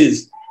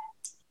weaknesses,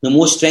 the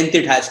more strength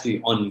it has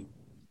on you.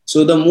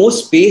 So the more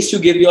space you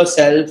give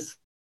yourself,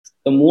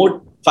 the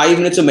more 5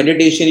 minutes of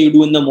meditation you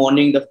do in the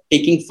morning,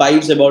 taking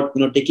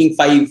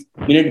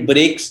 5-minute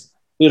breaks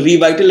will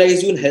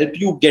revitalize you and help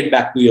you get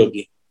back to your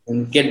game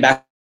and get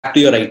back to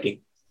your writing.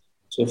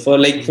 So for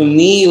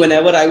me,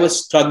 whenever I was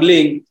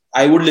struggling,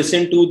 I would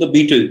listen to the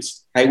Beatles.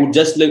 I would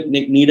just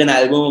need an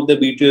album of the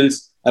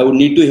Beatles. I would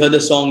need to hear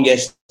the song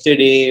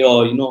Yesterday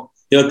or,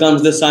 Here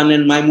Comes the Sun,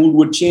 and my mood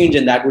would change,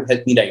 and that would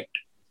help me write.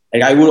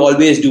 Like I would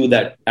always do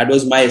that. That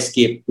was my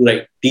escape to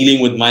write,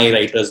 dealing with my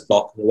writer's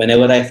block.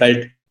 Whenever I felt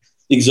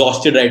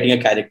exhausted writing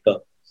a character,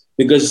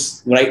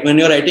 because when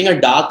you're writing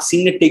a dark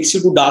scene, it takes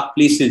you to dark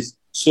places.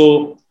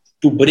 So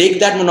to break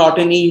that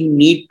monotony, you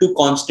need to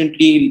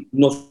constantly,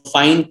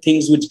 find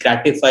things which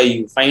gratify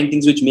you, find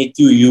things which make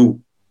you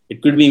you.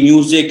 It could be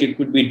music, it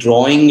could be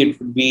drawing, it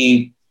could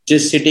be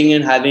just sitting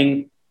and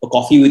having a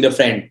coffee with a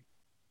friend.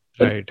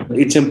 Right. But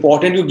it's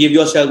important you give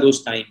yourself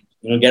those time.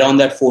 Get on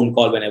that phone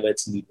call whenever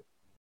it's needed.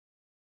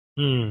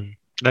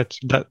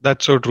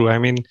 That's so true. I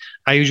mean,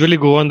 I usually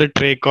go on the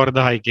trek or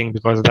the hiking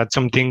because that's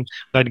something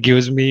that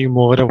gives me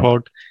more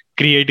about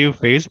creative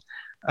phase.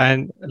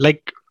 And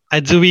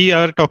as we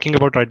are talking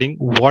about writing,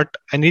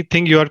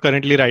 anything you are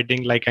currently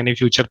writing, like any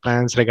future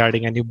plans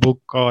regarding any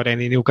book or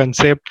any new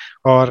concept,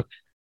 or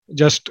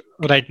just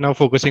right now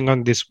focusing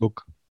on this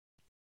book?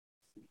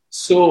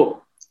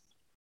 So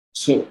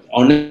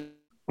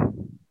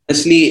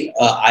honestly,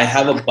 I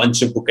have a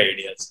bunch of book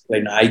ideas.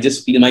 Right now, I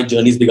just feel my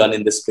journey's begun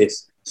in this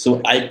space.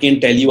 So I can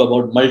tell you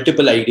about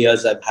multiple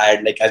ideas I've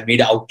had. Like I've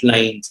made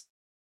outlines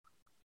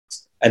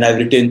and I've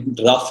written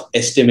rough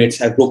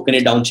estimates. I've broken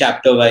it down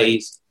chapter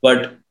wise,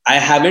 but I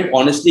haven't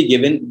honestly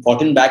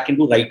gotten back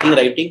into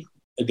writing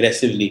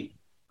aggressively.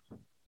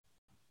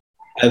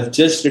 I've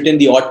just written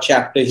the odd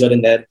chapter here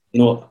and there.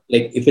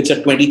 If it's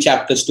a 20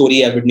 chapter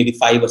story, I've written maybe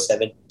 5 or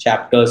 7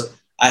 chapters.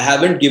 I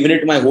haven't given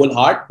it my whole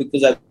heart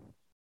because I've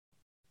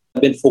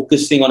been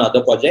focusing on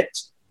other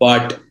projects,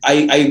 but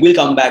I will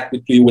come back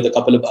to you with a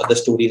couple of other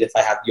stories if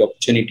I have the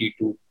opportunity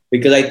to,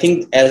 because I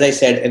think, as I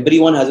said,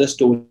 everyone has a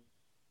story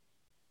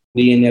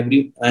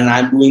and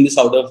I'm doing this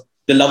out of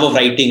the love of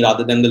writing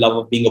rather than the love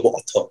of being an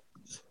author.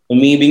 For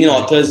me, being an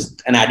author is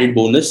an added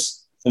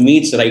bonus. For me,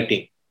 it's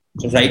writing.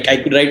 So I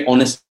could write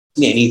honestly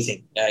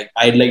anything.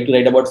 I'd like to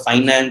write about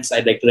finance.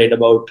 I'd like to write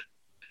about,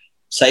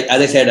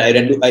 as I said,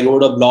 I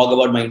wrote a blog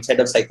about mindset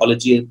of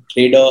psychology as a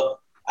trader.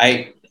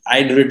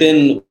 I'd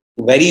written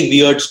very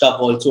weird stuff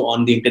also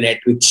on the internet,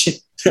 which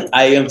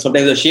I am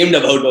sometimes ashamed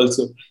about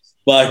also.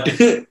 But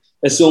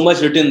there's so much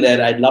written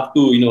there. I'd love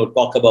to,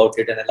 talk about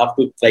it, and I'd love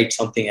to write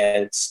something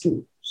else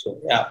too. So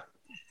yeah.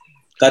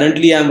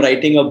 Currently, I'm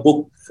writing a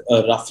book,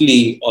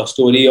 roughly a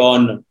story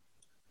on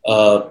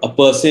a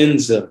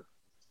person's, how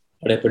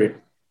do I put it,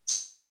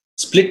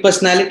 split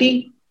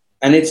personality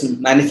and its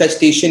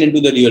manifestation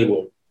into the real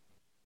world.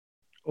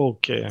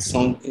 Okay.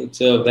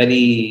 It's a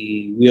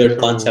very weird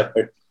concept,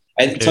 but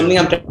it's something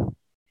I'm trying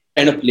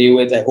to play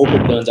with. I hope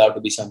it turns out to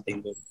be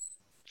something good.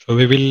 So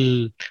we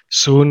will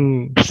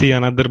soon see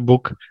another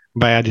book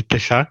by Aditya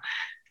Shah.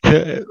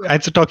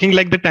 As talking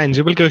like the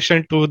tangible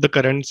question to the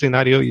current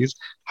scenario is,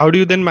 how do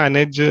you then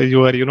manage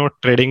your,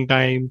 trading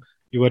time,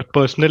 your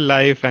personal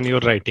life and your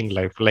writing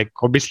life? Like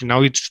obviously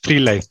now it's 3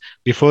 life.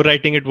 Before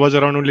writing, it was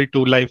around only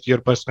 2 life,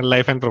 your personal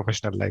life and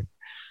professional life.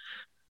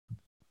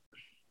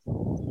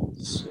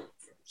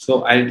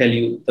 So I'll tell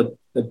you,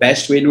 the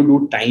best way to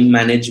do time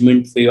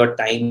management for your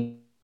time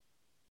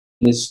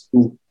is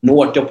to know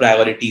what your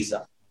priorities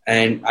are.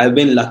 And I've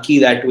been lucky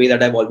that way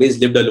that I've always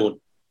lived alone.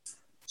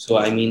 So,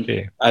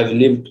 I've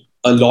lived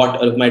a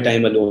lot of my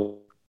time alone.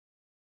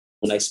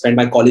 I spent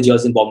my college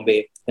years in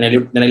Bombay, and I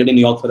lived in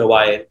New York for a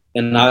while,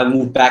 and now I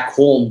moved back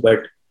home.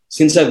 But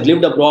since I've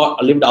lived abroad,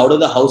 I lived out of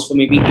the house for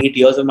maybe 8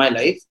 years of my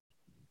life,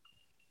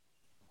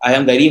 I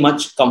am very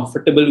much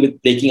comfortable with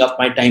breaking up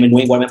my time and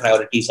knowing what my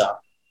priorities are.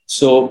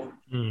 So,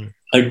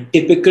 a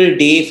typical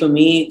day for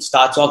me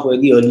starts off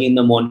very early in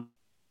the morning,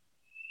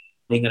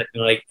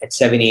 at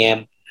 7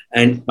 a.m.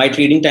 And my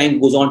trading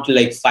time goes on till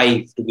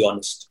 5, to be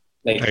honest.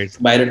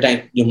 By the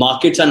time your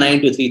markets are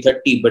 9 to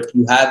 3:30, but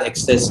you have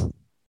excess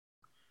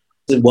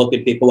work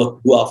and paperwork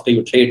to do after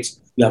your trades.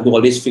 You have to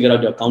always figure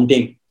out your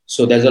accounting.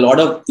 So there's a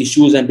lot of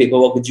issues and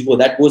paperwork which you go.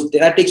 That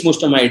takes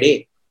most of my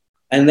day.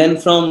 And then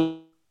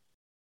from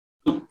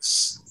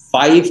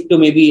 5 to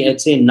maybe,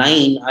 let's say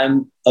 9,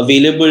 I'm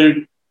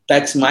available.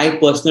 That's my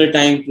personal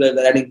time.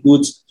 That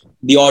includes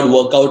the odd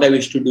workout I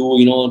wish to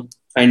do,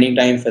 finding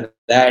time for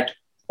that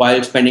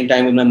while spending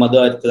time with my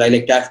mother, because I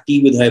like to have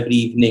tea with her every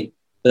evening.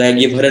 So I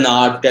give her an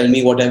hour to tell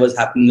me whatever's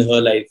happened in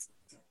her life.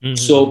 Mm-hmm.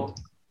 So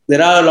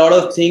there are a lot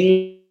of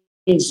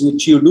things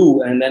which you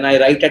do. And then I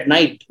write at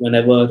night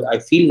whenever I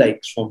feel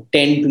like, from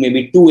 10 to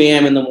maybe 2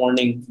 a.m. in the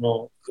morning,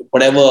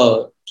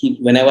 whenever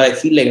I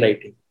feel like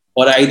writing.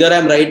 Or either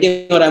I'm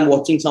writing or I'm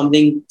watching some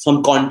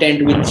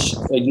content which,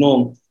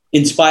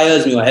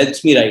 inspires me or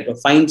helps me write or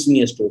finds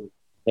me a story.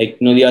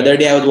 The other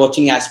day I was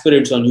watching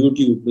Aspirants on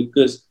YouTube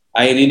because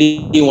I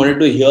really wanted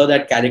to hear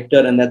that character,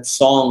 and that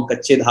song,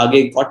 Kache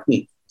Dhage, got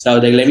me. So I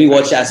was like, let me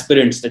watch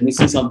Aspirants. Let me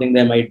see something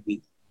there might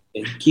be.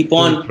 Keep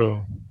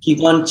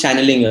on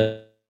channeling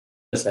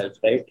yourself,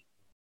 right?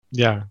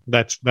 Yeah,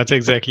 that's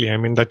exactly. I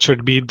mean, that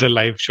should be the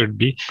life should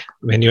be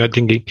when you are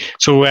thinking.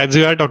 So as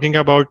you are talking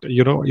about,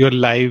 your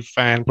life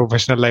and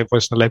professional life,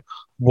 personal life,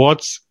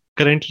 what's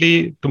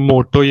currently the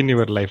motto in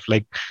your life?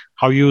 Like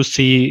how you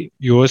see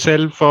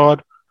yourself, or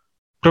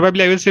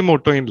probably I will say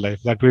motto in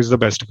life. That was the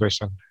best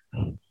question.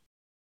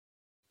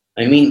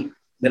 I mean,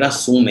 there are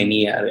so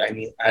many. I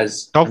mean,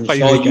 as Top I'm five,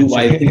 sure we can you,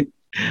 I say. think,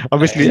 I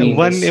Obviously, mean,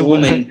 there's so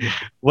many.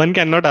 one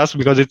cannot ask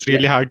because it's Yeah.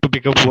 really hard to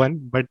pick up one,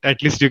 but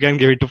at least you can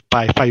give it to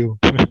five.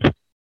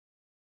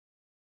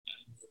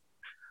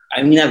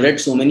 I mean, I've read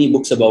so many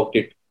books about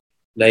it.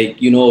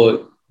 Like, you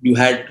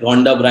had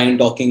Rhonda Byrne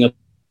talking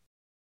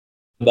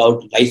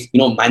about life,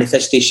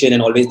 manifestation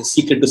and always the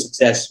secret to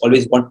success.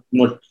 Always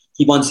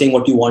keep on saying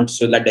what you want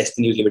so that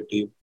destiny will give it to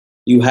you.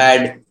 You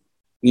had,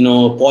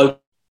 Paul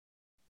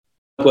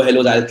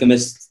Coelho's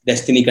Alchemist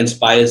Destiny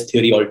Conspires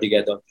theory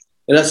altogether.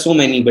 There are so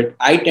many, but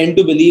I tend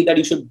to believe that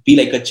you should be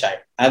like a child.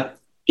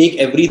 Take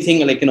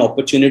everything like an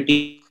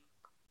opportunity.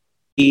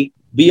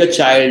 Be a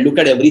child. Look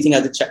at everything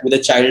as with a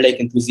childlike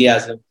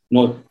enthusiasm.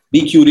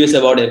 Be curious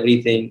about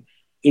everything.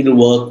 It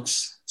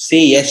works.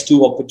 Say yes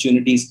to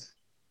opportunities.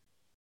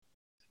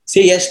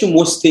 Say yes to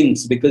most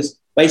things, because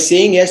by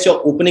saying yes,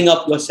 you're opening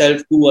up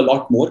yourself to a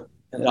lot more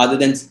rather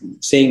than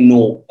saying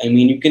no. I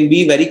mean, you can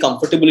be very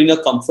comfortable in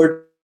your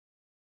comfort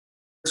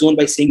zone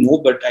by saying no,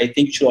 but I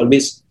think you should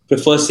always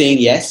prefer saying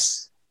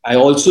yes. I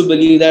also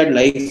believe that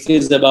life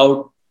is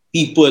about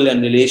people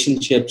and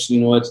relationships.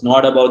 It's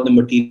not about the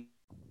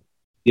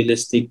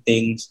materialistic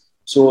things.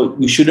 So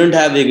you shouldn't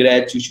have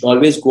regrets. You should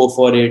always go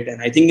for it.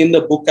 And I think in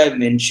the book I've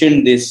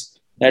mentioned this,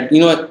 that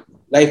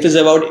life is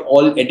about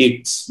all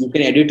edits. You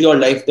can edit your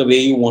life the way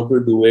you want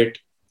to do it.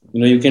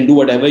 You can do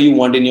whatever you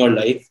want in your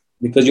life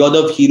because you're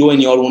the hero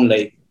in your own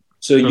life.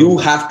 So you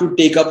have to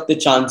take up the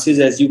chances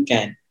as you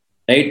can,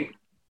 right?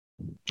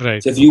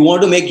 Right. So if you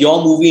want to make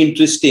your movie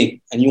interesting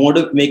and you want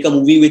to make a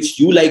movie which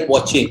you like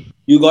watching,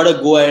 you got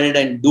to go ahead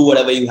and do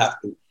whatever you have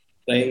to,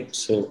 right?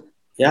 So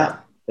yeah,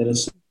 there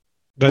is so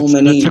That's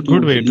a many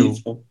good to way believe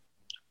to. from.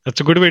 That's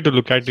a good way to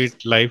look at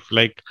it. Life,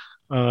 like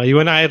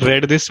even I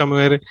read this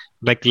somewhere.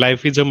 Like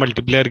life is a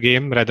multiplayer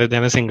game rather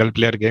than a single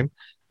player game.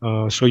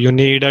 So you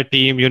need a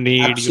team. You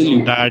need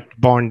Absolutely. that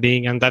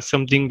bonding, and that's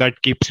something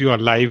that keeps you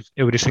alive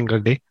every single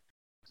day.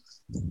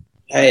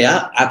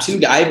 Yeah,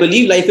 absolutely. I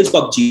believe life is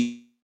PUBG.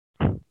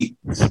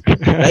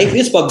 Life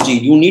is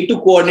PUBG. You need to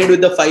coordinate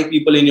with the 5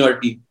 people in your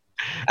team.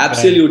 Right.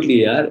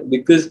 Absolutely, yeah.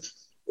 Because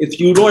if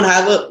you don't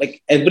have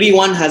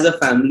everyone has a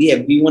family,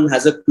 everyone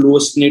has a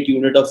close knit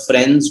unit of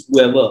friends,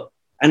 whoever,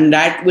 and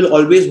that will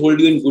always hold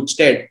you in good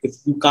stead. If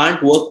you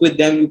can't work with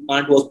them, you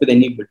can't work with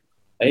anybody,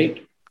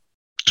 right?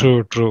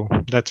 True, true.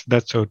 That's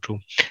so true.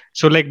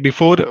 So like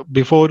before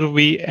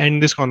we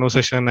end this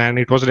conversation, and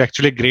it was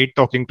actually great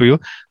talking to you,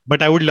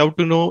 but I would love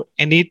to know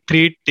any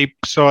three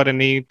tips or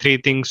any three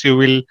things you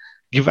will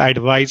give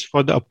advice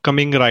for the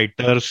upcoming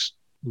writers,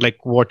 like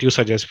what you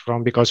suggest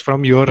from, because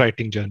from your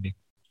writing journey.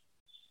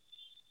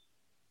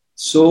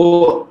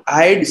 So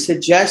I'd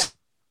suggest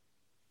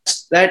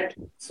that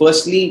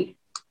firstly,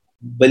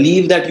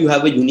 believe that you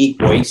have a unique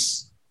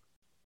voice,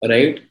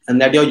 right?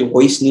 And that your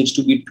voice needs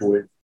to be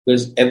told,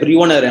 because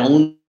everyone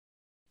around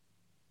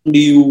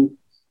you,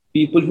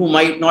 people who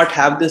might not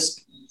have this,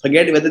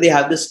 forget whether they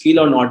have the skill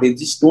or not, they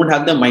just don't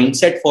have the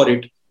mindset for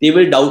it. They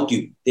will doubt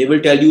you. They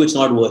will tell you it's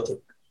not worth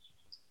it.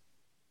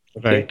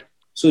 Right. Okay.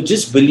 So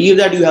just believe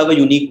that you have a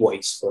unique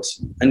voice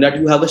first and that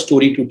you have a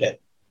story to tell.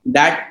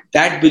 That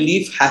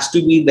belief has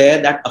to be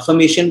there. That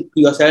affirmation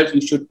to yourself,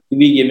 you should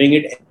be giving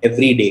it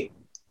every day.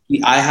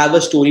 I have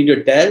a story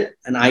to tell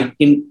and I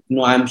can,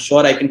 I'm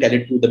sure I can tell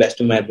it to the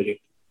best of my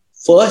ability.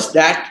 First,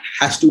 that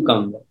has to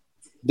come.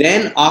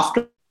 Then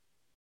after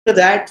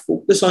that,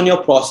 focus on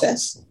your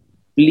process.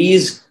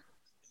 Please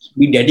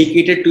be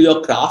dedicated to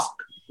your craft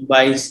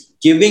by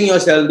giving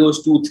yourself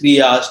those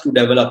 2-3 hours to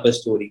develop a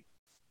story.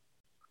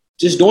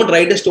 Just don't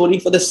write a story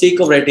for the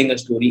sake of writing a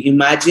story.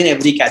 Imagine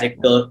every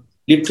character.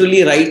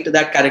 Literally write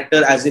that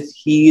character as if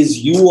he is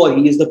you or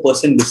he is the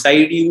person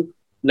beside you,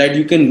 that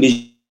you can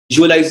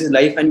visualize his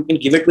life and you can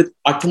give it with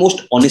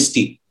utmost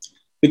honesty.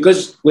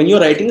 Because when you're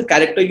writing a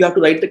character, you have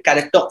to write the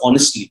character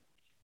honestly.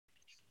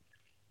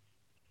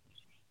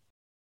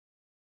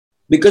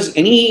 Because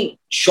any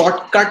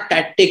shortcut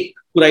tactic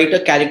to write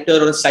a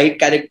character or a side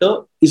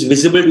character is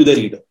visible to the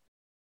reader.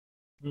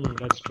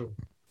 That's true.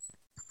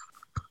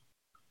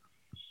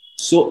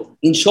 So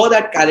ensure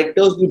that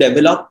characters you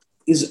develop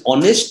is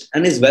honest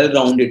and is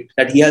well-rounded,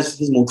 that he has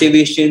his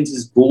motivations,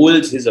 his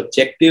goals, his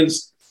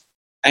objectives,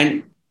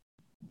 and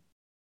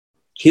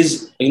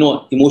his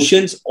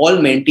emotions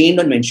all maintained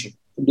and mentioned.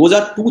 Those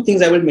are two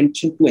things I will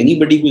mention to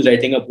anybody who's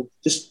writing a book.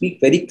 Just be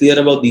very clear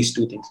about these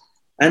two things.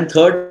 And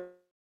third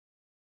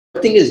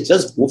thing is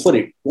just go for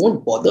it.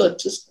 Don't bother.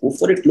 Just go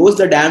for it. Close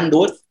the damn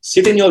door.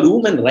 Sit in your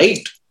room and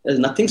write. There's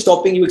nothing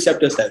stopping you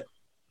except yourself.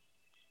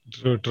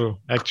 True, true.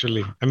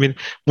 Actually, I mean,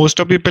 most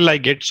of people I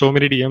get so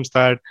many DMs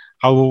that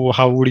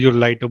how would you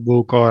write a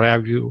book, or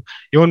have you,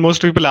 even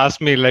most people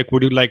ask me like,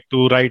 would you like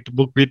to write a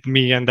book with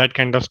me and that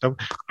kind of stuff.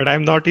 But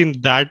I'm not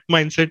in that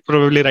mindset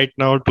probably right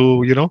now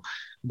to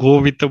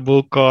go with a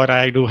book, or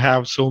I do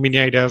have so many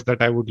ideas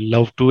that I would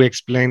love to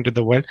explain to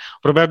the world.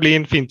 Probably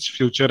in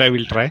future I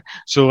will try.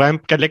 So I'm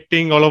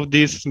collecting all of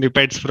these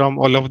snippets from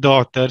all of the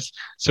authors,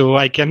 so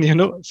I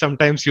can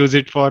sometimes use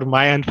it for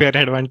my unfair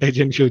advantage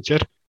in future.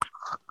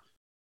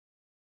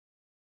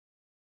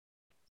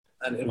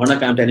 And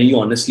Ronak, I'm telling you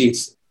honestly,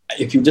 it's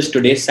if you just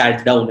today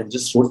sat down and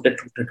just wrote the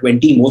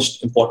 20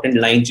 most important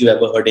lines you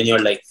ever heard in your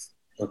life,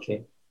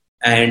 okay,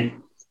 and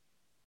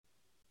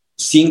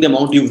seeing the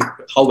amount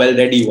how well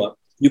read you are,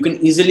 you can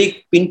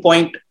easily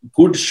pinpoint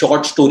good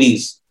short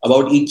stories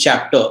about each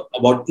chapter,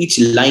 about each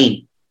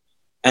line,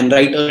 and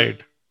write a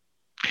Right.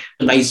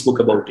 nice book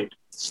about it.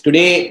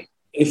 Today,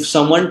 if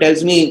someone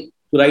tells me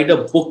to write a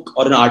book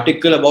or an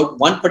article about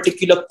one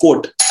particular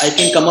quote, I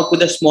can come up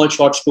with a small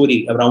short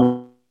story around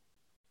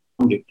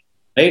it,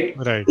 right?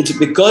 Right. It's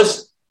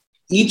because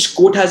each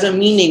quote has a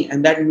meaning,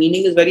 and that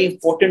meaning is very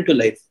important to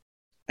life.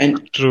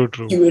 And True,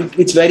 true.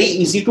 it's very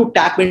easy to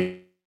tap into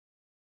that emotion.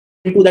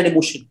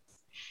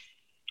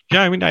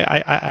 Yeah, I mean,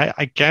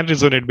 I can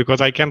resonate because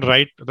I can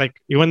write, like,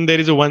 even there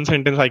is a one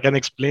sentence, I can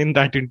explain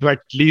that into at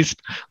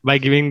least by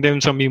giving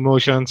them some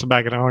emotions,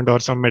 background, or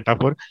some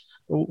metaphor.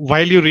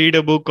 While you read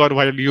a book, or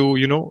while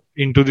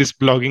into this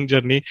blogging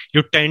journey,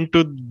 you tend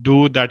to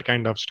do that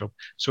kind of stuff.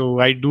 So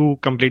I do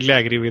completely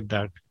agree with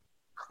that.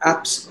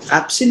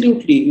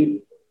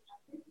 Absolutely.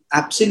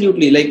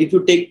 Absolutely. Like if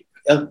you take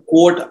a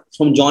quote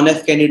from John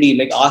F. Kennedy,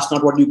 like ask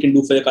not what you can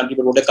do for your country,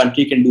 but what a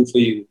country can do for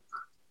you.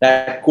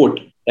 That quote,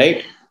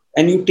 right?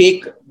 And you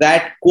take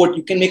that quote,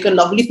 you can make a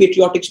lovely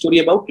patriotic story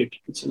about it.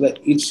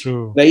 It's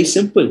True. very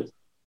simple.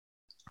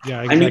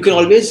 Yeah, And you can exactly.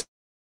 always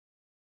have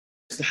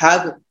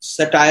satirical,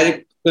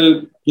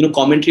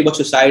 commentary about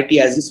society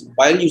as is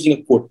while using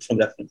a quote from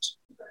reference.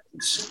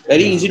 It's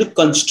very Yeah, easy to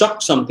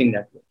construct something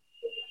that way.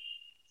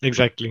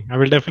 exactly. I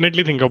will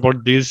definitely think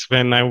about this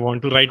when I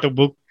want to write a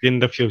book in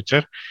the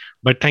future.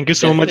 But thank you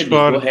so much Definitely,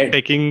 go for ahead.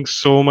 taking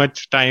so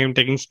much time,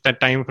 taking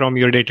time from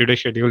your day-to-day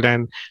schedule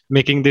and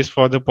making this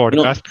for the You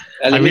know, podcast.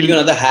 I Let me give will, you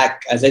another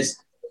hack.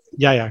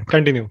 yeah,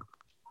 continue.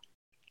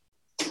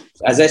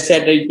 As I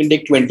said, you can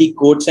take 20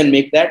 quotes and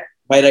make that.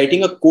 By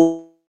writing a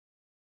quote in a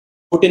book,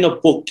 you're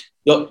already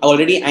anchoring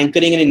an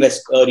reader's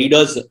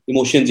emotions into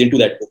that book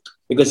because he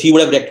would have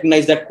recognized that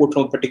quote from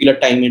a particular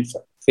time and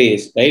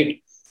phase,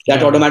 right?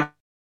 That Yeah, automatically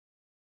be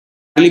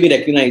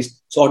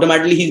recognized. So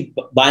automatically he's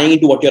buying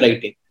into what you're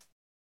writing.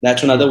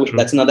 That's true, another. true.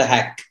 That's another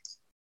hack.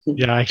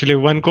 Yeah, actually,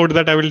 one quote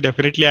that I will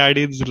definitely add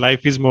is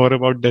life is more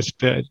about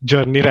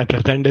journey rather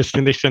than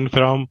destination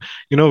from,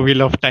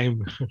 Wheel of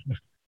Time.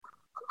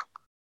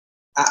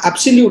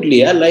 Absolutely,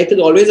 yeah. Life is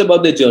always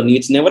about the journey.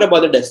 It's never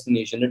about the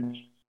destination.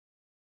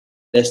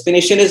 The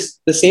destination is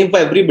the same for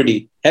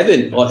everybody.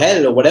 Heaven or Yeah,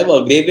 hell or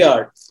whatever,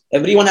 graveyard.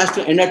 Everyone has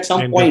to end at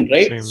some end up point,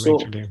 right? same So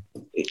actually.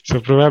 So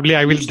probably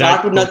I you will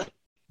start that with quote. nothing,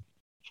 you go with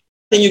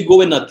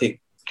nothing.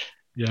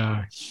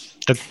 Yeah,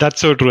 that's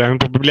so true. I mean,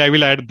 probably I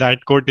will add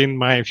that quote in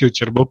my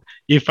future book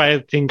if I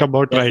think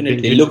about writing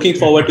Definitely. Looking it.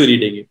 forward to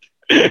reading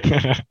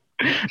it.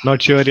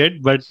 Not sure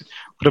yet, but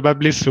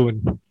probably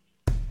soon.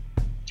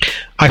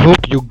 I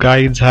hope you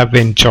guys have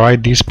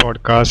enjoyed this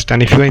podcast.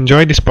 And if you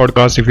enjoy this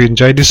podcast, if you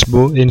enjoy this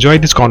book, enjoy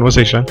this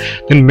conversation,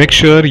 then make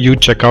sure you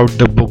check out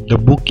the book. The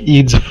book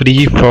is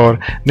free for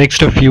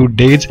next a few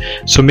days.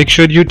 So make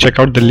sure you check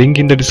out the link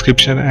in the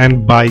description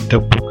and buy the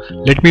book.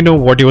 Let me know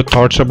what your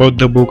thoughts about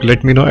the book.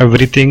 Let me know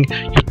everything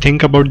you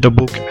think about the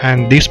book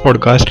and this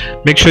podcast.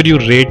 Make sure you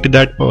rate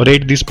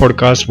this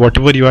podcast,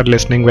 whatever you are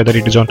listening, whether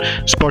it is on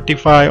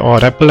Spotify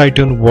or Apple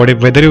iTunes,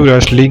 whether you are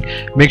listening.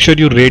 Make sure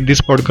you rate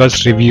this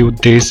podcast, review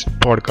this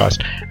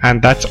podcast.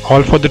 And that's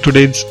all for the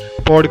today's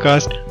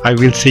podcast. I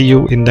will see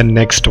you in the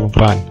next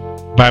one.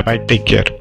 Bye bye. Take care.